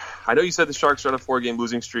 I know you said the Sharks are on a 4-game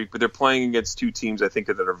losing streak, but they're playing against 2 teams I think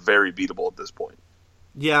that are very beatable at this point.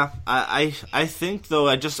 Yeah, I think though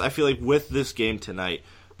I feel like with this game tonight,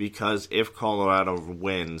 because if Colorado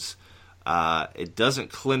wins, it doesn't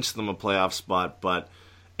clinch them a playoff spot, but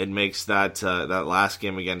it makes that last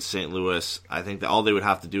game against St. Louis. I think that all they would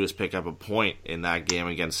have to do is pick up a point in that game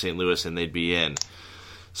against St. Louis, and they'd be in.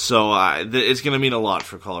 So it's going to mean a lot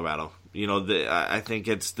for Colorado. I think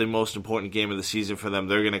it's the most important game of the season for them.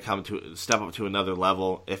 They're going to step up to another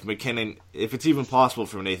level. If it's even possible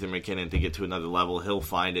for Nathan MacKinnon to get to another level, he'll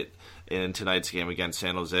find it in tonight's game against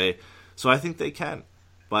San Jose. So I think they can.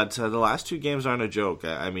 But the last 2 games aren't a joke.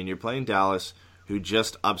 I mean, you're playing Dallas, who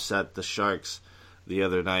just upset the Sharks the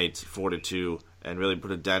other night 4-2, and really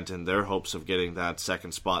put a dent in their hopes of getting that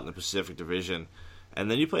second spot in the Pacific Division. And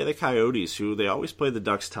then you play the Coyotes, who they always play the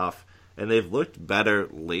Ducks tough, and they've looked better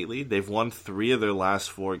lately. They've won 3 of their last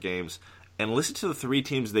 4 games. And listen to the 3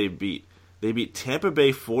 teams they beat. They beat Tampa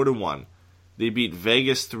Bay 4-1. They beat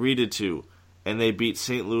Vegas 3-2. And they beat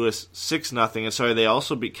St. Louis 6-0. And sorry, they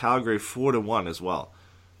also beat Calgary 4-1 as well.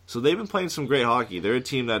 So they've been playing some great hockey. They're a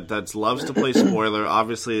team that loves to play spoiler.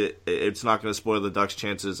 Obviously, it's not going to spoil the Ducks'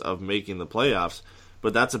 chances of making the playoffs,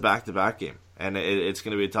 but that's a back-to-back game. And it's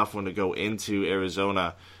going to be a tough one to go into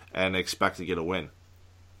Arizona and expect to get a win.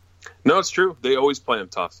 No, it's true. They always play them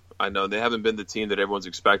tough. I know they haven't been the team that everyone's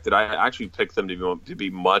expected. I actually picked them to be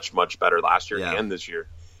much, much better last year and this year.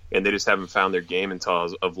 And they just haven't found their game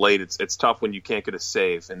until of late. It's tough when you can't get a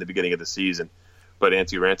save in the beginning of the season. But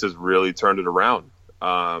Antti Ranta's really turned it around.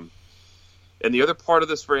 And the other part of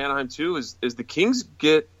this for Anaheim, too, is the Kings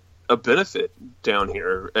get a benefit down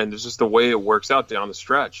here, and it's just the way it works out down the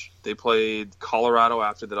stretch. They played Colorado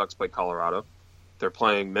after the Ducks played Colorado. They're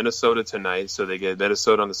playing Minnesota tonight, so they get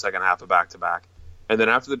Minnesota on the second half of back-to-back. And then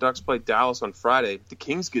after the Ducks play Dallas on Friday, the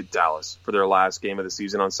Kings get Dallas for their last game of the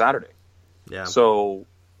season on Saturday. Yeah. So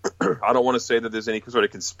I don't want to say that there's any sort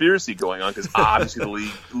of conspiracy going on, because obviously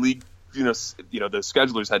the league, the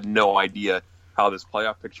schedulers had no idea how this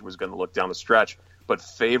playoff picture was going to look down the stretch, but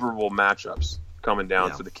favorable matchups coming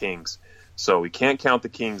down for the Kings. So we can't count the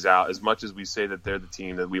Kings out as much as we say that they're the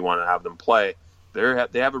team that we want to have them play.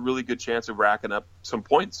 They have a really good chance of racking up some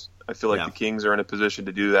points. I feel like the Kings are in a position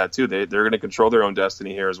to do that too. They're going to control their own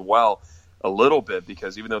destiny here as well a little bit,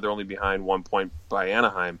 because even though they're only behind 1 point by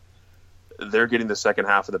Anaheim, they're getting the second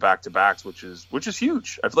half of the back-to-backs, which is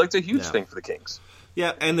huge. I feel like it's a huge thing for the Kings.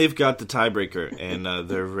 Yeah, and they've got the tiebreaker in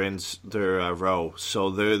their row, so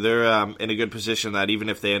they're in a good position that even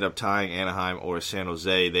if they end up tying Anaheim or San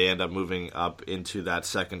Jose, they end up moving up into that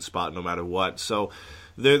second spot no matter what. So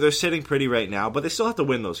they're sitting pretty right now, but they still have to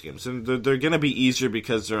win those games, and they're going to be easier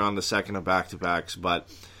because they're on the second of back-to-backs. But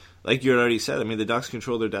like you had already said, I mean, the Ducks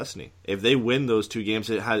control their destiny. If they win those 2 games,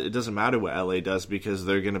 it doesn't matter what LA does, because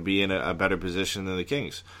they're going to be in a better position than the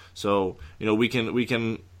Kings. So we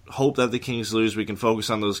can hope that the Kings lose. We can focus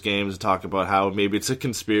on those games and talk about how maybe it's a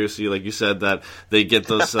conspiracy, like you said, that they get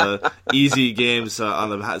those easy games on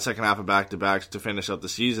the second half of back-to-backs to finish up the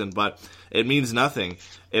season. But it means nothing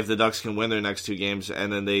if the Ducks can win their next two games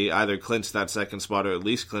and then they either clinch that second spot or at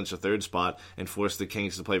least clinch a third spot and force the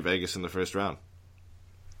Kings to play Vegas in the first round.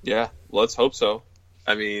 Yeah, let's hope so.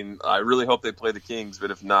 I mean, I really hope they play the Kings, but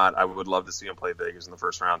if not, I would love to see them play Vegas in the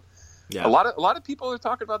first round. Yeah. A lot of people are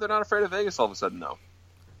talking about they're not afraid of Vegas all of a sudden, though.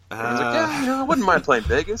 And he's like, I wouldn't mind playing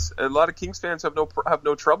Vegas. A lot of Kings fans have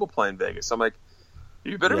no trouble playing Vegas. I'm like,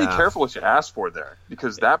 you better be careful what you ask for there,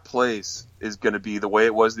 because that place is going to be the way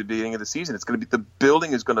it was at the beginning of the season. It's going to be, the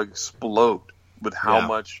building is going to explode with how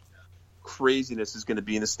much craziness is going to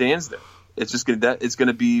be in the stands there. It's just going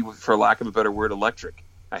to be, for lack of a better word, electric.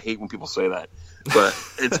 I hate when people say that, but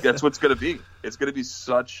that's what it's going to be. It's going to be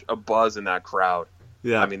such a buzz in that crowd.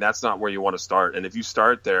 Yeah, I mean, that's not where you want to start. And if you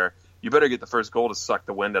start there, you better get the first goal to suck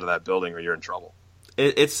the wind out of that building, or you're in trouble.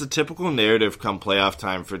 It's the typical narrative come playoff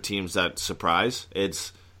time for teams that surprise.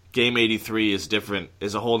 It's game 83 is different,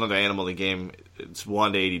 is a whole other animal than game it's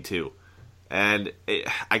 1-82, and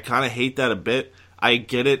I kind of hate that a bit. I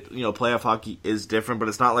get it, playoff hockey is different, but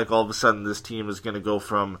it's not like all of a sudden this team is going to go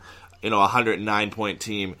from a 109-point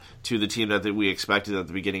team to the team that we expected at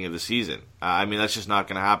the beginning of the season. I mean, that's just not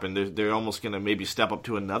going to happen. They're almost going to maybe step up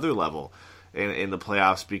to another level in the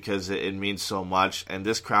playoffs because it means so much, and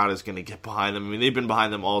this crowd is going to get behind them. I mean, they've been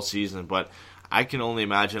behind them all season, but I can only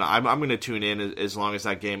imagine. I'm going to tune in as long as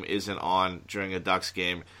that game isn't on during a Ducks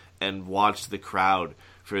game and watch the crowd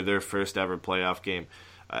for their first ever playoff game.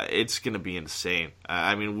 It's going to be insane.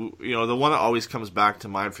 I mean, the one that always comes back to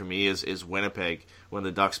mind for me is Winnipeg when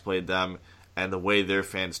the Ducks played them and the way their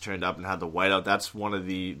fans turned up and had the whiteout. That's one of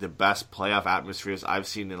the best playoff atmospheres I've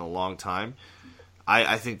seen in a long time.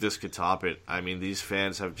 I think this could top it. I mean, these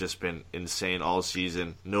fans have just been insane all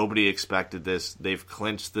season. Nobody expected this. They've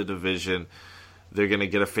clinched the division. They're going to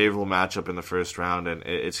get a favorable matchup in the first round, and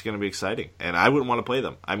it's going to be exciting. And I wouldn't want to play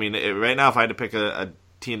them. I mean, right now, if I had to pick a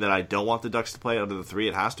team that I don't want the Ducks to play out of the three,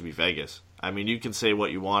 it has to be Vegas. I mean, you can say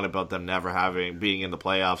what you want about them never being in the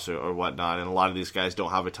playoffs or whatnot, and a lot of these guys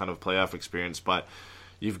don't have a ton of playoff experience, but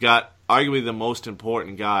you've got arguably the most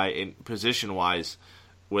important guy in position-wise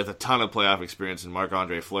with a ton of playoff experience in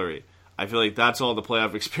Marc-Andre Fleury. I feel like that's all the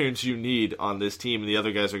playoff experience you need on this team, and the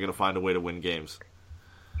other guys are going to find a way to win games.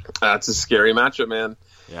 That's a scary matchup, man.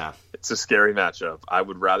 Yeah. It's a scary matchup. I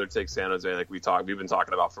would rather take San Jose, like we've been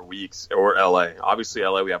talking about for weeks, or LA. Obviously,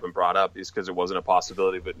 LA we haven't brought up is because it wasn't a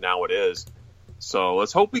possibility, but now it is. So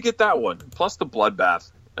let's hope we get that one. Plus the bloodbath.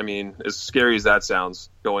 I mean, as scary as that sounds,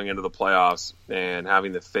 going into the playoffs and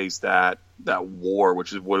having to face that war,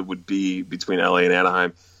 which is what it would be between LA and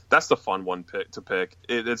Anaheim, that's the fun one to pick.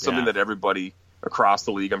 It's something that everybody across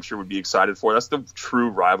the league, I'm sure, would be excited for. That's the true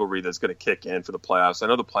rivalry that's going to kick in for the playoffs. I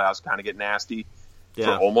know the playoffs kind of get nasty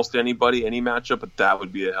for almost anybody, any matchup, but that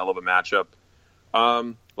would be a hell of a matchup.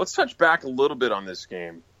 Let's touch back a little bit on this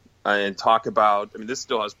game and talk about, I mean, this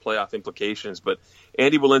still has playoff implications, but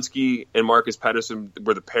Andy Welinski and Marcus Pettersson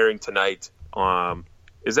were the pairing tonight.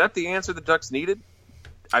 Is that the answer the Ducks needed?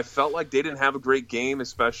 I felt like they didn't have a great game,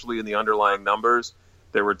 especially in the underlying numbers.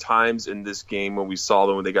 There were times in this game when we saw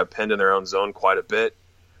them when they got pinned in their own zone quite a bit.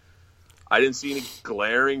 I didn't see any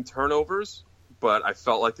glaring turnovers, but I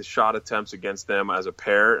felt like the shot attempts against them as a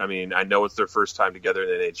pair, I mean, I know it's their first time together in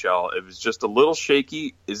the NHL. It was just a little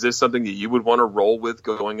shaky. Is this something that you would want to roll with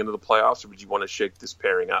going into the playoffs, or would you want to shake this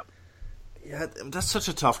pairing up? Yeah, that's such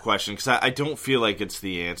a tough question because I don't feel like it's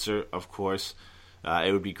the answer, of course.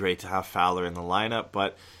 It would be great to have Fowler in the lineup,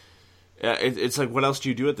 but it's like, what else do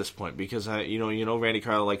you do at this point? Because Randy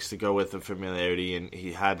Carlo likes to go with the familiarity, and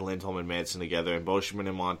he had Lindholm and Manson together, and Boschman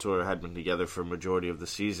and Montour had been together for a majority of the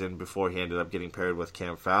season before he ended up getting paired with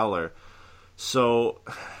Cam Fowler. So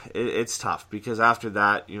it's tough because after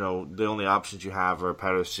that, the only options you have are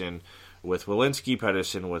Pettersson with Welinski,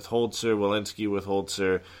 Pettersson with Holzer, Welinski with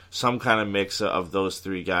Holzer, some kind of mix of those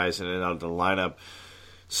three guys in and out of the lineup.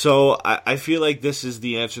 So I feel like this is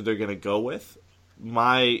the answer they're going to go with.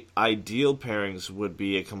 My ideal pairings would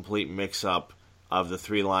be a complete mix-up of the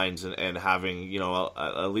three lines and having,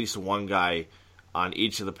 at least one guy on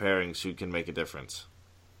each of the pairings who can make a difference.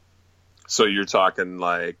 So you're talking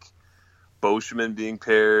like Boschman being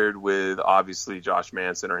paired with, obviously, Josh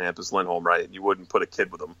Manson or Hampus Lindholm, right? You wouldn't put a kid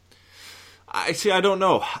with them. I don't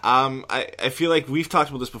know. I feel like we've talked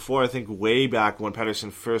about this before. I think way back when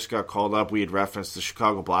Pettersson first got called up, we had referenced the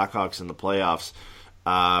Chicago Blackhawks in the playoffs.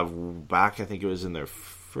 Back, I think it was in their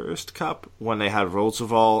first cup when they had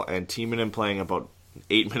Roosevelt and Timonen playing about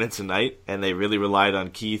 8 minutes a night, and they really relied on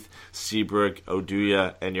Keith, Seabrook,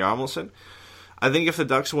 Oduya, and Yarmulson. I think if the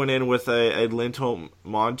Ducks went in with a Lindholm,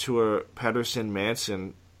 Montour, Pettersson,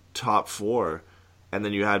 Manson top four, and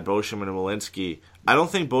then you had Beauchemin and Welinski, I don't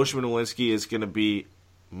think Beauchemin and Welinski is going to be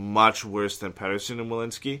much worse than Pettersson and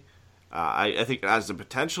Welinski. I think it has the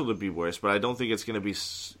potential to be worse, but I don't think it's going to be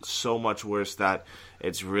so much worse that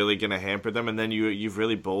it's really going to hamper them. And then you've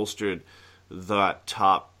really bolstered that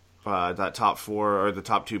top four or the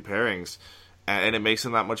top two pairings, and it makes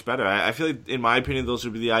them that much better. I feel like, in my opinion, those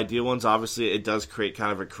would be the ideal ones. Obviously, it does create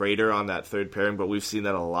kind of a crater on that third pairing, but we've seen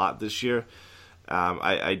that a lot this year.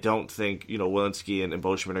 I don't think Welinski and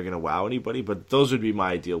Beauchemin are going to wow anybody, but those would be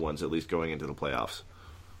my ideal ones, at least going into the playoffs.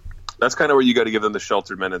 That's kind of where you got to give them the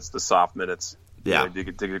sheltered minutes, the soft minutes. Yeah.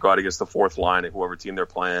 You go out against the fourth line of whoever team they're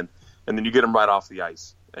playing, and then you get them right off the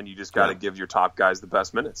ice, and you just got to give your top guys the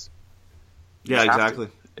best minutes. Yeah, exactly.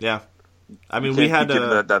 Yeah. I mean, we had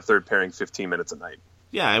give that third pairing 15 minutes a night.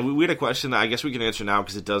 Yeah, and we had a question that I guess we can answer now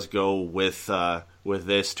because it does go with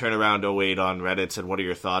this. Turnaround 08 on Reddit said, what are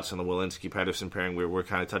your thoughts on the Welinski-Pettersson pairing? We're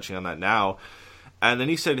kind of touching on that now. And then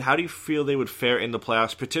he said, how do you feel they would fare in the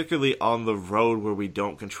playoffs, particularly on the road where we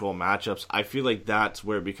don't control matchups? I feel like that's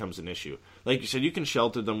where it becomes an issue. Like you said, you can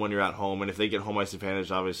shelter them when you're at home, and if they get home ice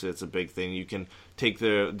advantage, obviously it's a big thing. You can take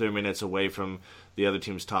their minutes away from the other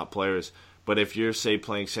team's top players. But if you're, say,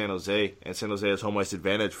 playing San Jose, and San Jose has home ice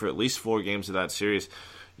advantage for at least 4 games of that series,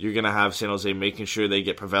 you're going to have San Jose making sure they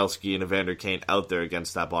get Pavelski and Evander Kane out there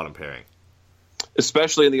against that bottom pairing.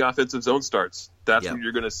 Especially in the offensive zone starts. That's when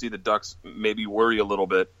you're going to see the Ducks maybe worry a little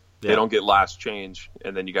bit. They don't get last change.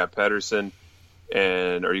 And then you got Pettersson,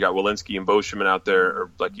 or you got Welinski and Beauchemin out there,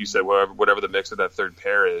 or like you said, whatever the mix of that third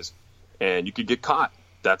pair is. And you could get caught.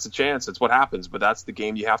 That's a chance. That's what happens. But that's the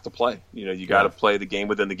game you have to play. You got to play the game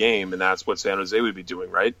within the game, and that's what San Jose would be doing,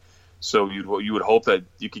 right? So you would hope that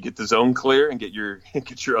you could get the zone clear and get your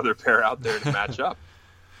other pair out there to match up.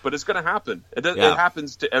 But it's going to happen. It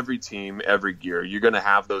happens to every team, every year. You're going to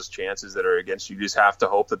have those chances that are against you. You just have to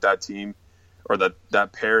hope that team, or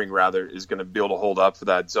that pairing, rather, is going to be able to hold up for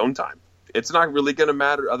that zone time. It's not really going to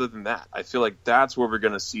matter other than that. I feel like that's where we're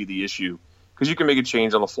going to see the issue, because you can make a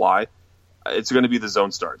change on the fly. It's going to be the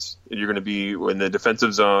zone starts. You're going to be in the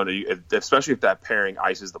defensive zone, especially if that pairing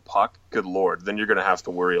ices the puck. Good Lord, then you're going to have to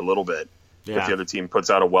worry a little bit if the other team puts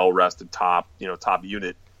out a well-rested top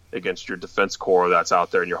unit against your defense core that's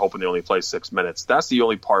out there, and you're hoping they only play 6 minutes. That's the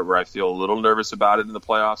only part where I feel a little nervous about it in the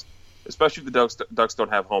playoffs, especially if the Ducks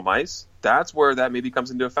don't have home ice. That's where that maybe comes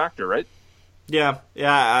into a factor, right? Yeah,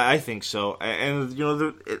 I think so. And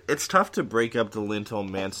it's tough to break up the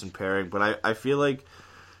Lindholm-Manson pairing, but I feel like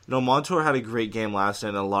Montour had a great game last night,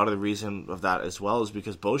 and a lot of the reason of that as well is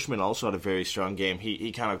because Beauchemin also had a very strong game.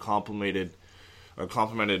 He kind of complimented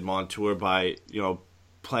Montour by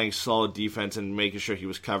playing solid defense and making sure he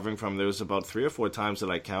was covering from. There was about 3 or 4 times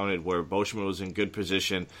that I counted where Beauchemin was in good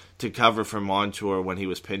position to cover for Montour when he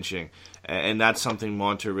was pinching, and that's something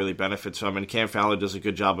Montour really benefits from. And Cam Fowler does a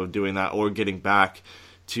good job of doing that, or getting back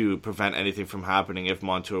to prevent anything from happening if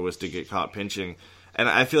Montour was to get caught pinching. And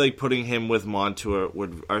I feel like putting him with Lindholm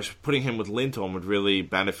would really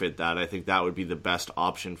benefit that. I think that would be the best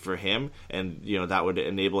option for him, and that would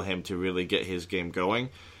enable him to really get his game going.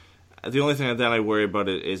 The only thing that I worry about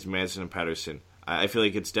is Manson and Pettersson. I feel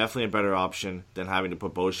like it's definitely a better option than having to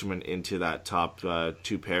put Beauchemin into that top 2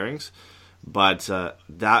 pairings. But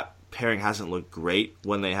that pairing hasn't looked great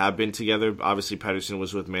when they have been together. Obviously, Pettersson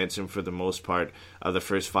was with Manson for the most part of the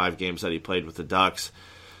first 5 games that he played with the Ducks,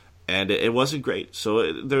 and it wasn't great.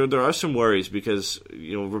 So there are some worries, because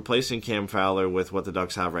replacing Cam Fowler with what the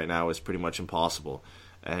Ducks have right now is pretty much impossible,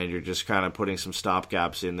 and you're just kind of putting some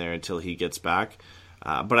stopgaps in there until he gets back.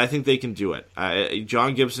 But I think they can do it.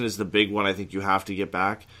 John Gibson is the big one I think you have to get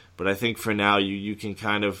back. But I think for now you can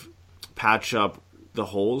kind of patch up the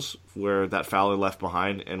holes where that Fowler left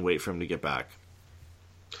behind and wait for him to get back.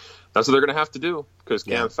 That's what they're going to have to do, because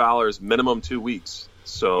Cam Fowler is minimum 2 weeks.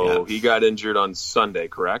 So he got injured on Sunday,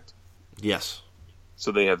 correct? Yes.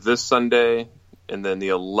 So they have this Sunday, and then the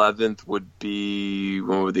 11th would be,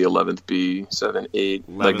 when would the 11th be? 7, 8,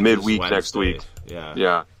 like midweek next week.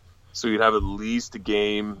 Yeah. So you'd have at least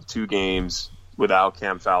 2 games without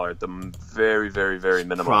Cam Fowler at the very, very, very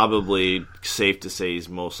minimum. Probably safe to say he's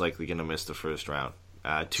most likely going to miss the first round.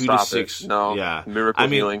 2 to 6. No. Yeah. Miracle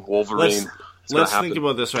healing. Wolverine. Let's think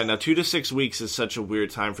about this right now. 2 to 6 weeks is such a weird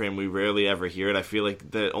time frame. We rarely ever hear it. I feel like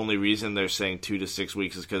the only reason they're saying 2 to 6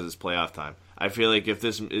 weeks is because it's playoff time. I feel like if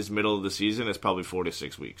this is middle of the season, it's probably 4 to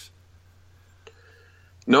 6 weeks.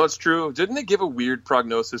 No, it's true. Didn't they give a weird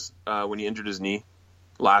prognosis when he injured his knee?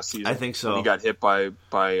 last season. I think so. When he got hit by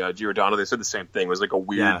Giordano, they said the same thing. It was like a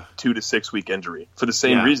weird 2 to 6 week injury for the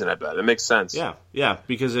same reason. I bet it makes sense. Yeah,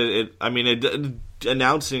 because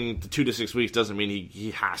announcing the 2 to 6 weeks doesn't mean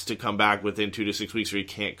he has to come back within 2 to 6 weeks, or he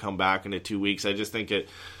can't come back into 2 weeks. I just think it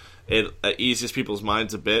eases people's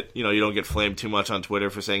minds a bit. You don't get flamed too much on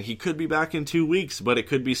Twitter for saying he could be back in 2 weeks, but it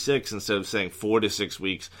could be 6 instead of saying 4 to 6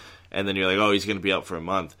 weeks, and then you're like, oh, he's going to be out for a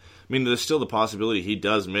month. I mean, there's still the possibility he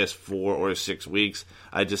does miss 4 or 6 weeks.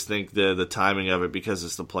 I just think the timing of it, because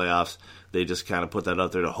it's the playoffs, they just kind of put that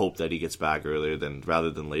out there to hope that he gets back earlier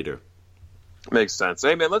rather than later. Makes sense.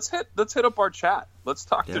 Hey, man, let's hit up our chat. Let's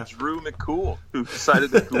talk to Drew McCool, who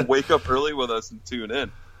decided to wake up early with us and tune in,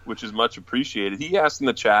 which is much appreciated. He asked in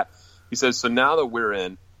the chat, he says, so now that we're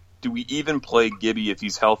in, do we even play Gibby if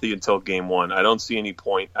he's healthy until game 1? I don't see any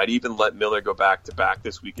point. I'd even let Miller go back-to-back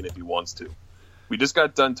this weekend if he wants to. We just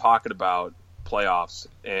got done talking about playoffs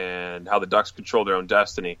and how the Ducks control their own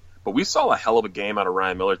destiny, but we saw a hell of a game out of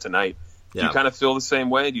Ryan Miller tonight. Do you kind of feel the same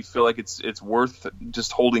way? Do you feel like it's worth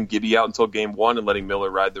just holding Gibby out until game 1 and letting Miller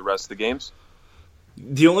ride the rest of the games?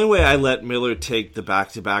 The only way I let Miller take the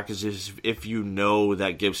back-to-back is if you know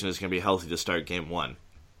that Gibson is going to be healthy to start game 1.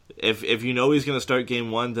 If you know he's going to start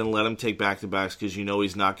game 1, then let him take back-to-backs, because you know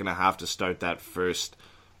he's not going to have to start that first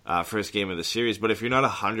game of the series. But if you're not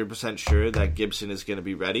 100% sure that Gibson is going to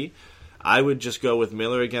be ready, I would just go with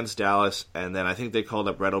Miller against Dallas, and then I think they called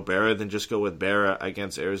up Reto Berra, then just go with Berra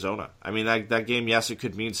against Arizona. I mean, that game, yes, it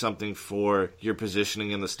could mean something for your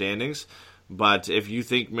positioning in the standings, but if you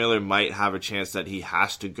think Miller might have a chance that he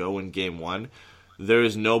has to go in game 1, there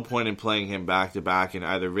is no point in playing him back-to-back and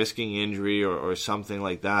either risking injury or something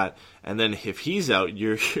like that. And then if he's out,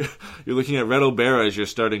 you're looking at Reto Berra as your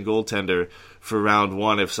starting goaltender for round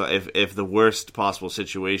 1. If the worst possible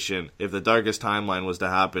situation, if the darkest timeline was to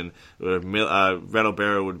happen, Reto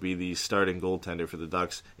Berra would be the starting goaltender for the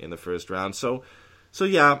Ducks in the first round. So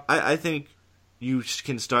yeah, I think you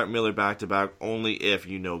can start Miller back-to-back only if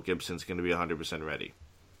you know Gibson's going to be 100% ready.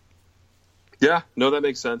 Yeah, no, that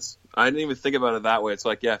makes sense. I didn't even think about it that way. It's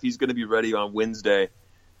like, yeah, if he's going to be ready on Wednesday,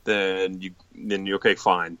 then you okay,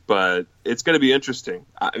 fine. But it's going to be interesting.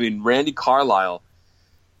 I mean, Randy Carlyle,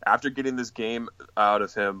 after getting this game out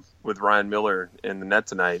of him with Ryan Miller in the net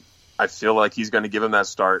tonight, I feel like he's going to give him that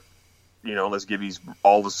start, unless Gibby's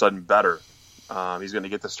all of a sudden better. He's going to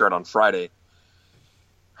get the start on Friday.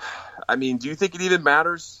 I mean, do you think it even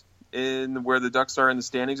matters in where the Ducks are in the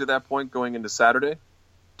standings at that point going into Saturday?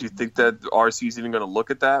 Do you think that RC is even going to look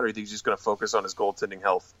at that, or do you think he's just going to focus on his goaltending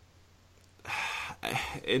health?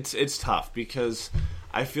 It's tough, because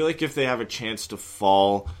I feel like if they have a chance to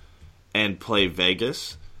fall and play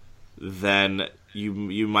Vegas, then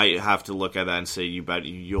you might have to look at that and say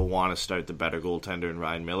you'll want to start the better goaltender in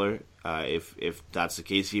Ryan Miller if that's the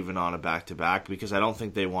case, even on a back-to-back, because I don't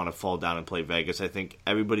think they want to fall down and play Vegas. I think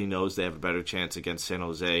everybody knows they have a better chance against San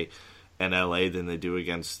Jose and LA than they do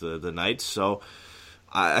against the Knights, so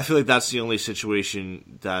I feel like that's the only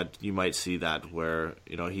situation that you might see that where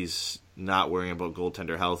he's not worrying about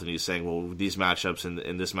goaltender health and he's saying, well, these matchups and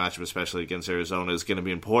in this matchup, especially against Arizona, is going to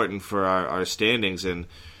be important for our standings, and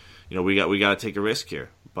we got to take a risk here.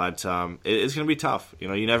 But it's going to be tough.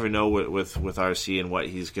 You never know with RC and what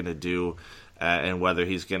he's going to do, and whether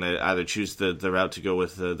he's going to either choose the route to go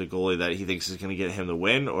with the goalie that he thinks is going to get him the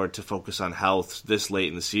win, or to focus on health this late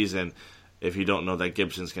in the season if you don't know that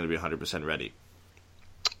Gibson's going to be 100% ready.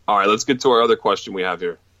 All right, let's get to our other question we have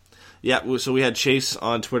here. Yeah, so we had Chase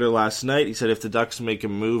on Twitter last night. He said, if the Ducks make a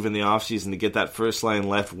move in the offseason to get that first line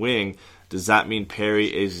left wing, does that mean Perry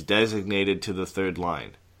is designated to the third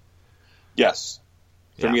line? Yes.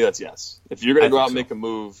 For me, that's yes. If you're going to go out and make a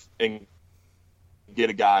move and get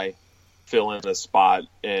a guy, fill in a spot,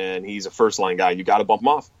 and he's a first-line guy, you got to bump him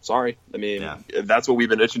off. Sorry. I mean, that's what we've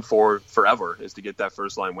been itching for forever, is to get that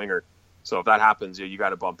first-line winger. So if that happens, you got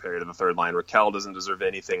to bump Perry to the third line. Raquel doesn't deserve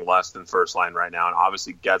anything less than first line right now. And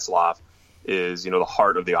obviously Getzlaf is, the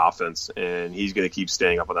heart of the offense, and he's going to keep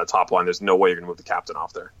staying up on that top line. There's no way you're going to move the captain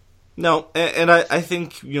off there. No, and I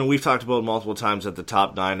think, we've talked about multiple times that the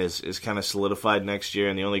top 9 is kind of solidified next year,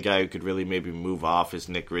 and the only guy who could really maybe move off is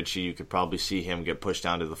Nick Ritchie. You could probably see him get pushed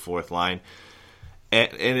down to the fourth line.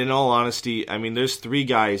 And in all honesty, I mean, there's 3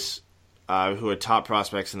 guys who are top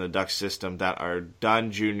prospects in the Ducks system that are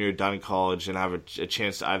done junior, done college, and have a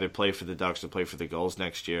chance to either play for the Ducks or play for the Gulls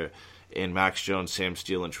next year in Max Jones, Sam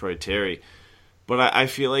Steele, and Troy Terry. But I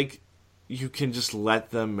feel like you can just let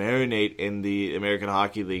them marinate in the American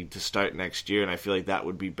Hockey League to start next year, and I feel like that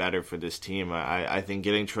would be better for this team. I think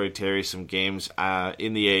getting Troy Terry some games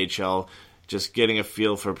in the AHL, just getting a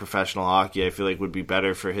feel for professional hockey, I feel like would be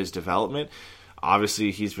better for his development.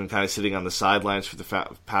 Obviously, he's been kind of sitting on the sidelines for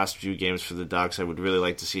the past few games for the Ducks. I would really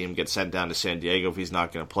like to see him get sent down to San Diego if he's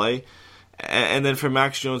not going to play. And then for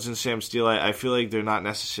Max Jones and Sam Steele, I feel like they're not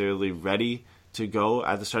necessarily ready to go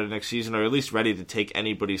at the start of next season, or at least ready to take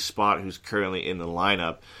anybody's spot who's currently in the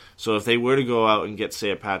lineup. So if they were to go out and get, say,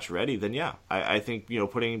 a Patch ready, then yeah, I think,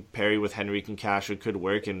 putting Perry with Henrique and Kasha could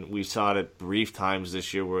work, and we saw it at brief times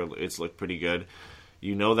this year where it's looked pretty good.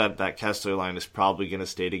 That Kessler line is probably going to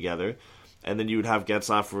stay together. And then you would have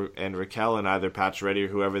Getzlaf and Raquel and either Patch ready or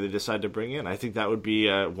whoever they decide to bring in. I think that would be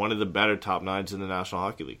one of the better top nines in the National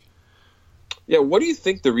Hockey League. Yeah, what do you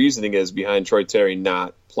think the reasoning is behind Troy Terry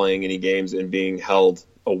not playing any games and being held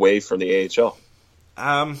away from the AHL?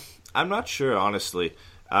 I'm not sure, honestly.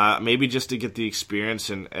 Maybe just to get the experience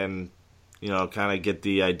and kind of get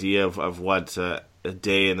the idea of what a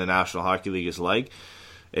day in the National Hockey League is like.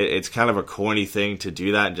 It's kind of a corny thing to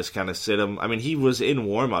do that and just kind of sit him. I mean, he was in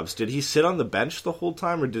warm-ups. Did he sit on the bench the whole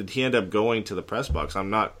time, or did he end up going to the press box? I'm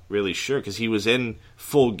not really sure, because he was in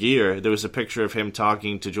full gear. There was a picture of him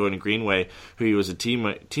talking to Jordan Greenway, who he was a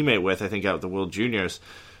teammate with, I think, out at the World Juniors.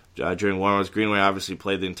 During warm-ups, Greenway obviously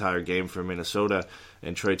played the entire game for Minnesota,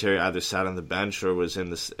 and Troy Terry either sat on the bench or was in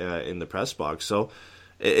the press box. So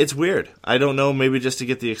it's weird. I don't know, maybe just to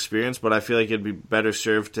get the experience, but I feel like it'd be better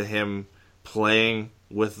served to him playing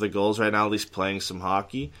with the Gulls right now, at least playing some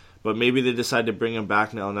hockey. But maybe they decide to bring him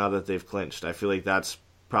back now that they've clinched. I feel like that's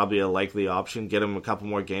probably a likely option. Get him a couple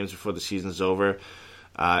more games before the season's over.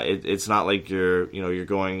 It's not like you're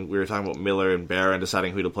going. We were talking about Miller and Barron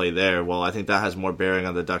deciding who to play there. Well, I think that has more bearing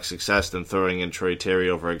on the Ducks' success than throwing in Troy Terry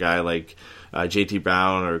over a guy like JT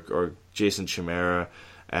Brown or Jason Chimera,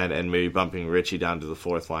 and maybe bumping Richie down to the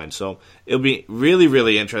fourth line. So it'll be really,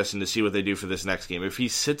 really interesting to see what they do for this next game. If he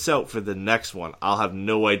sits out for the next one, I'll have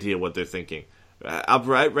no idea what they're thinking.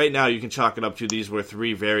 Right now, you can chalk it up to these were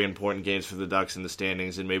three very important games for the Ducks in the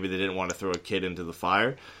standings, and maybe they didn't want to throw a kid into the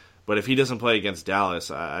fire. But if he doesn't play against Dallas,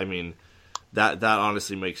 I mean, that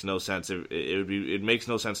honestly makes no sense. It makes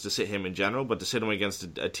no sense to sit him in general, but to sit him against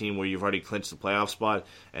a team where you've already clinched the playoff spot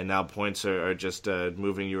and now points are just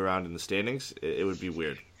moving you around in the standings, it would be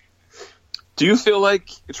weird. Do you feel like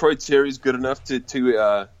Troy Terry's good enough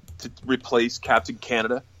to replace Captain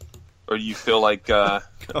Canada? Or do you feel like, I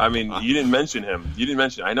mean, you didn't mention him.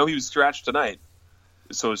 I know he was scratched tonight.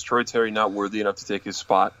 So is Troy Terry not worthy enough to take his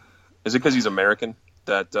spot? Is it because he's American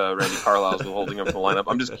that Randy Carlyle's holding him from the lineup?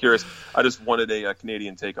 I'm just curious. I just wanted a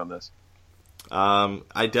Canadian take on this.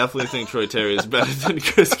 I definitely think Troy Terry is better than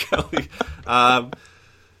Chris Kelly. As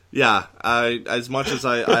much as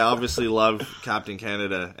I obviously love Captain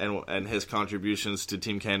Canada and his contributions to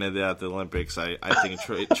Team Canada at the Olympics, I think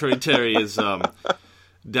Troy Terry is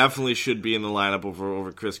definitely should be in the lineup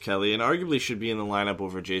over Chris Kelly, and arguably should be in the lineup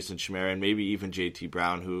over Jason Chimera and maybe even JT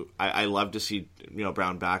Brown, who I love to see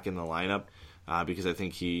Brown back in the lineup. Because I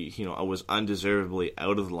think he was undeservedly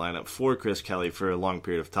out of the lineup for Chris Kelly for a long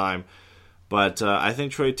period of time. But I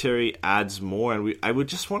think Troy Terry adds more, and I would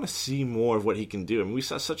just want to see more of what he can do. I mean, we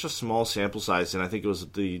saw such a small sample size, and I think it was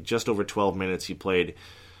just over 12 minutes he played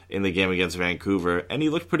in the game against Vancouver, and he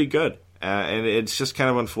looked pretty good. And it's just kind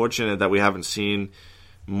of unfortunate that we haven't seen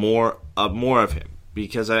more of him.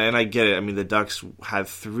 Because I get it. I mean, the Ducks had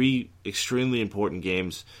 3 extremely important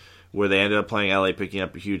games where they ended up playing LA, picking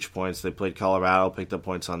up huge points. They played Colorado, picked up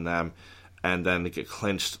points on them, and then they get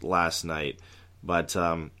clinched last night. But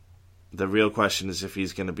the real question is if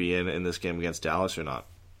he's going to be in this game against Dallas or not.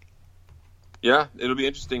 Yeah, it'll be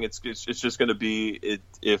interesting. It's just going to be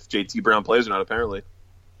if JT Brown plays or not, apparently.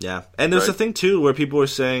 Yeah, and there's a thing, too, where people were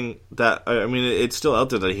saying that, I mean, it's still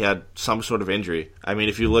out there that he had some sort of injury. I mean,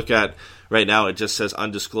 if you look at, right now, it just says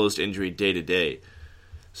undisclosed injury day to day.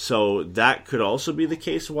 So that could also be the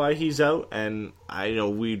case why he's out, and I know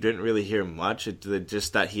we didn't really hear much.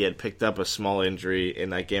 Just that he had picked up a small injury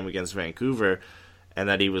in that game against Vancouver, and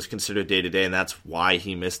that he was considered day-to-day, and that's why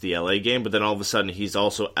he missed the LA game. But then all of a sudden, he's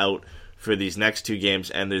also out for these next 2 games,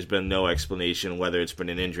 and there's been no explanation whether it's been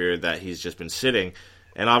an injury or that he's just been sitting.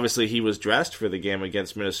 And obviously, he was dressed for the game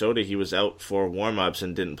against Minnesota. He was out for warm-ups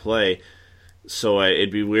and didn't play, so it'd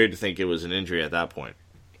be weird to think it was an injury at that point.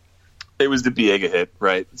 It was the Biega hit,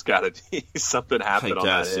 right? It's got to be something happened on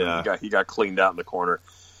that hit. Yeah. He got cleaned out in the corner.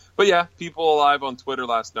 But yeah, people live on Twitter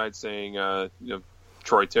last night saying,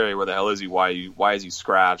 Troy Terry, where the hell is he? Why is he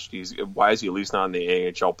scratched? Why is he at least not in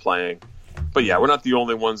the AHL playing? But yeah, we're not the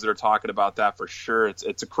only ones that are talking about that for sure.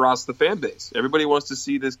 It's across the fan base. Everybody wants to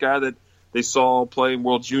see this guy that they saw play in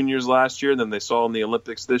World Juniors last year, and then they saw in the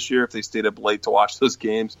Olympics this year if they stayed up late to watch those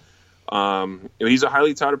games. He's a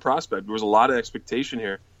highly touted prospect. There was a lot of expectation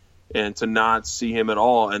here. and to not see him at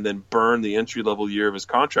all and then burn the entry-level year of his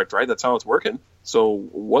contract, right? That's how it's working. So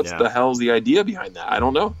what's the hell's the idea behind that? I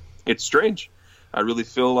don't know. It's strange. I really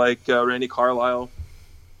feel like Randy Carlyle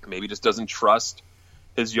maybe just doesn't trust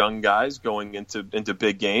his young guys going into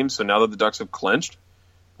big games. So now that the Ducks have clinched,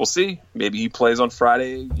 we'll see. Maybe he plays on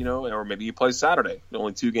Friday, or maybe he plays Saturday.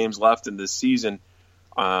 Only 2 games left in this season.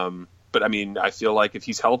 But, I mean, I feel like if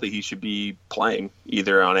he's healthy, he should be playing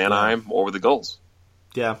either on Anaheim or with the Gulls.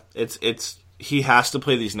 Yeah, he has to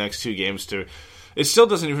play these next 2 games too. It still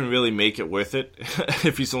doesn't even really make it worth it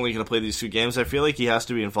if he's only going to play these 2 games. I feel like he has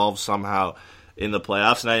to be involved somehow in the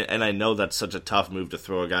playoffs, and I know that's such a tough move to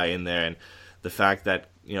throw a guy in there, and the fact that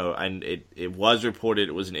and it was reported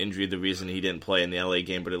it was an injury the reason he didn't play in the LA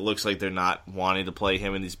game, but it looks like they're not wanting to play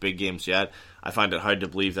him in these big games yet. I find it hard to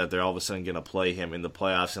believe that they're all of a sudden going to play him in the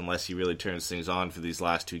playoffs unless he really turns things on for these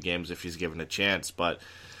last 2 games if he's given a chance, but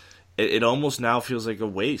it almost now feels like a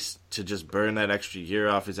waste to just burn that extra year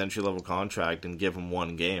off his entry-level contract and give him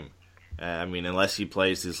 1 game. I mean, unless he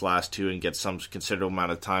plays these last 2 and gets some considerable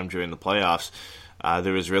amount of time during the playoffs,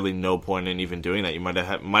 there is really no point in even doing that. You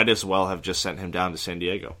might as well have just sent him down to San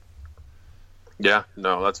Diego. Yeah,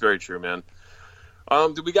 no, that's very true, man.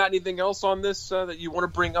 Do we got anything else on this that you want to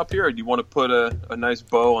bring up here, or do you want to put a nice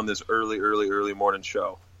bow on this early morning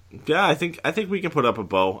show? Yeah, I think we can put up a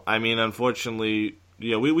bow. I mean, unfortunately,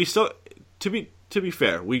 we still, to be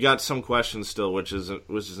fair, we got some questions still, which is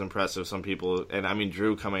impressive. Some people, and I mean,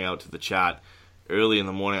 Drew coming out to the chat early in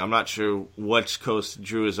the morning. I'm not sure which coast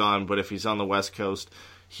Drew is on, but if he's on the West Coast,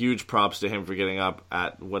 huge props to him for getting up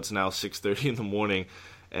at what's now 6:30 in the morning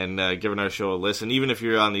and giving our show a listen. Even if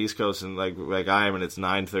you're on the East Coast and like I am, and it's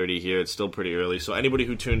 9:30 here, it's still pretty early. So anybody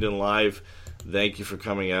who tuned in live, thank you for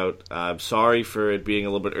coming out. Sorry for it being a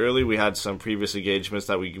little bit early. We had some previous engagements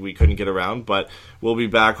that we couldn't get around, but we'll be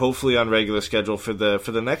back hopefully on regular schedule for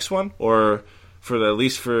the next one, or at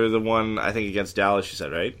least for the one I think against Dallas. You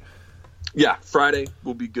said, right? Yeah, Friday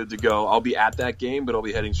we'll be good to go. I'll be at that game, but I'll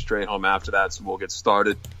be heading straight home after that, so we'll get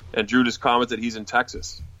started. And Drew just commented he's in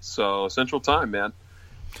Texas, so Central Time, man.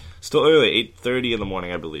 Still early, 8:30 in the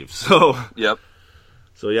morning, I believe. So yep.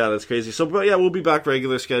 So yeah, that's crazy. So, but yeah, we'll be back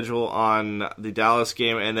regular schedule on the Dallas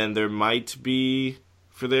game, and then there might be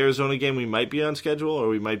for the Arizona game. We might be on schedule, or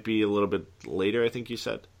we might be a little bit later. I think you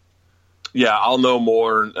said. Yeah, I'll know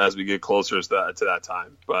more as we get closer to that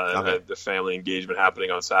time. But Okay. the family engagement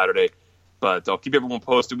happening on Saturday. But I'll keep everyone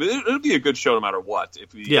posted. But it'll be a good show no matter what.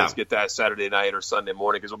 If we guys get that Saturday night or Sunday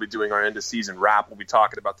morning, because we'll be doing our end of season wrap. We'll be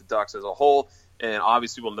talking about the Ducks as a whole, and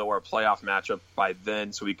obviously we'll know our playoff matchup by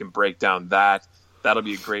then, so we can break down that. That'll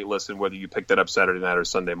be a great listen, whether you pick that up Saturday night or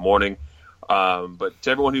Sunday morning. But to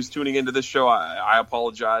everyone who's tuning into this show, I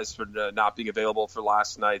apologize for not being available for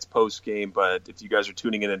last night's post game. But if you guys are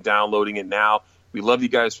tuning in and downloading it now, we love you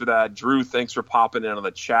guys for that. Drew, thanks for popping in on the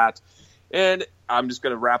chat. And I'm just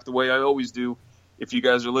going to wrap the way I always do. If you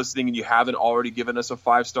guys are listening and you haven't already given us a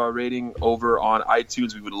 5-star rating over on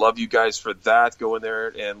iTunes, we would love you guys for that. Go in there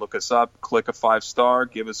and look us up, click a 5-star,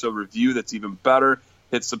 give us a review that's even better.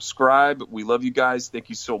 Hit subscribe. We love you guys. Thank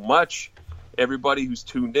you so much. Everybody who's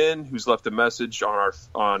tuned in, who's left a message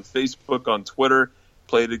on Facebook, on Twitter,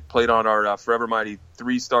 played on our Forever Mighty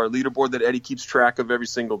 3-star leaderboard that Eddie keeps track of every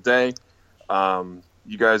single day.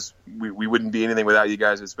 You guys, we wouldn't be anything without you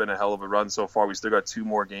guys. It's been a hell of a run so far. We still got 2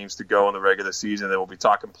 more games to go in the regular season. Then we'll be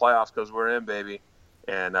talking playoffs because we're in, baby.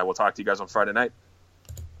 And we'll talk to you guys on Friday night.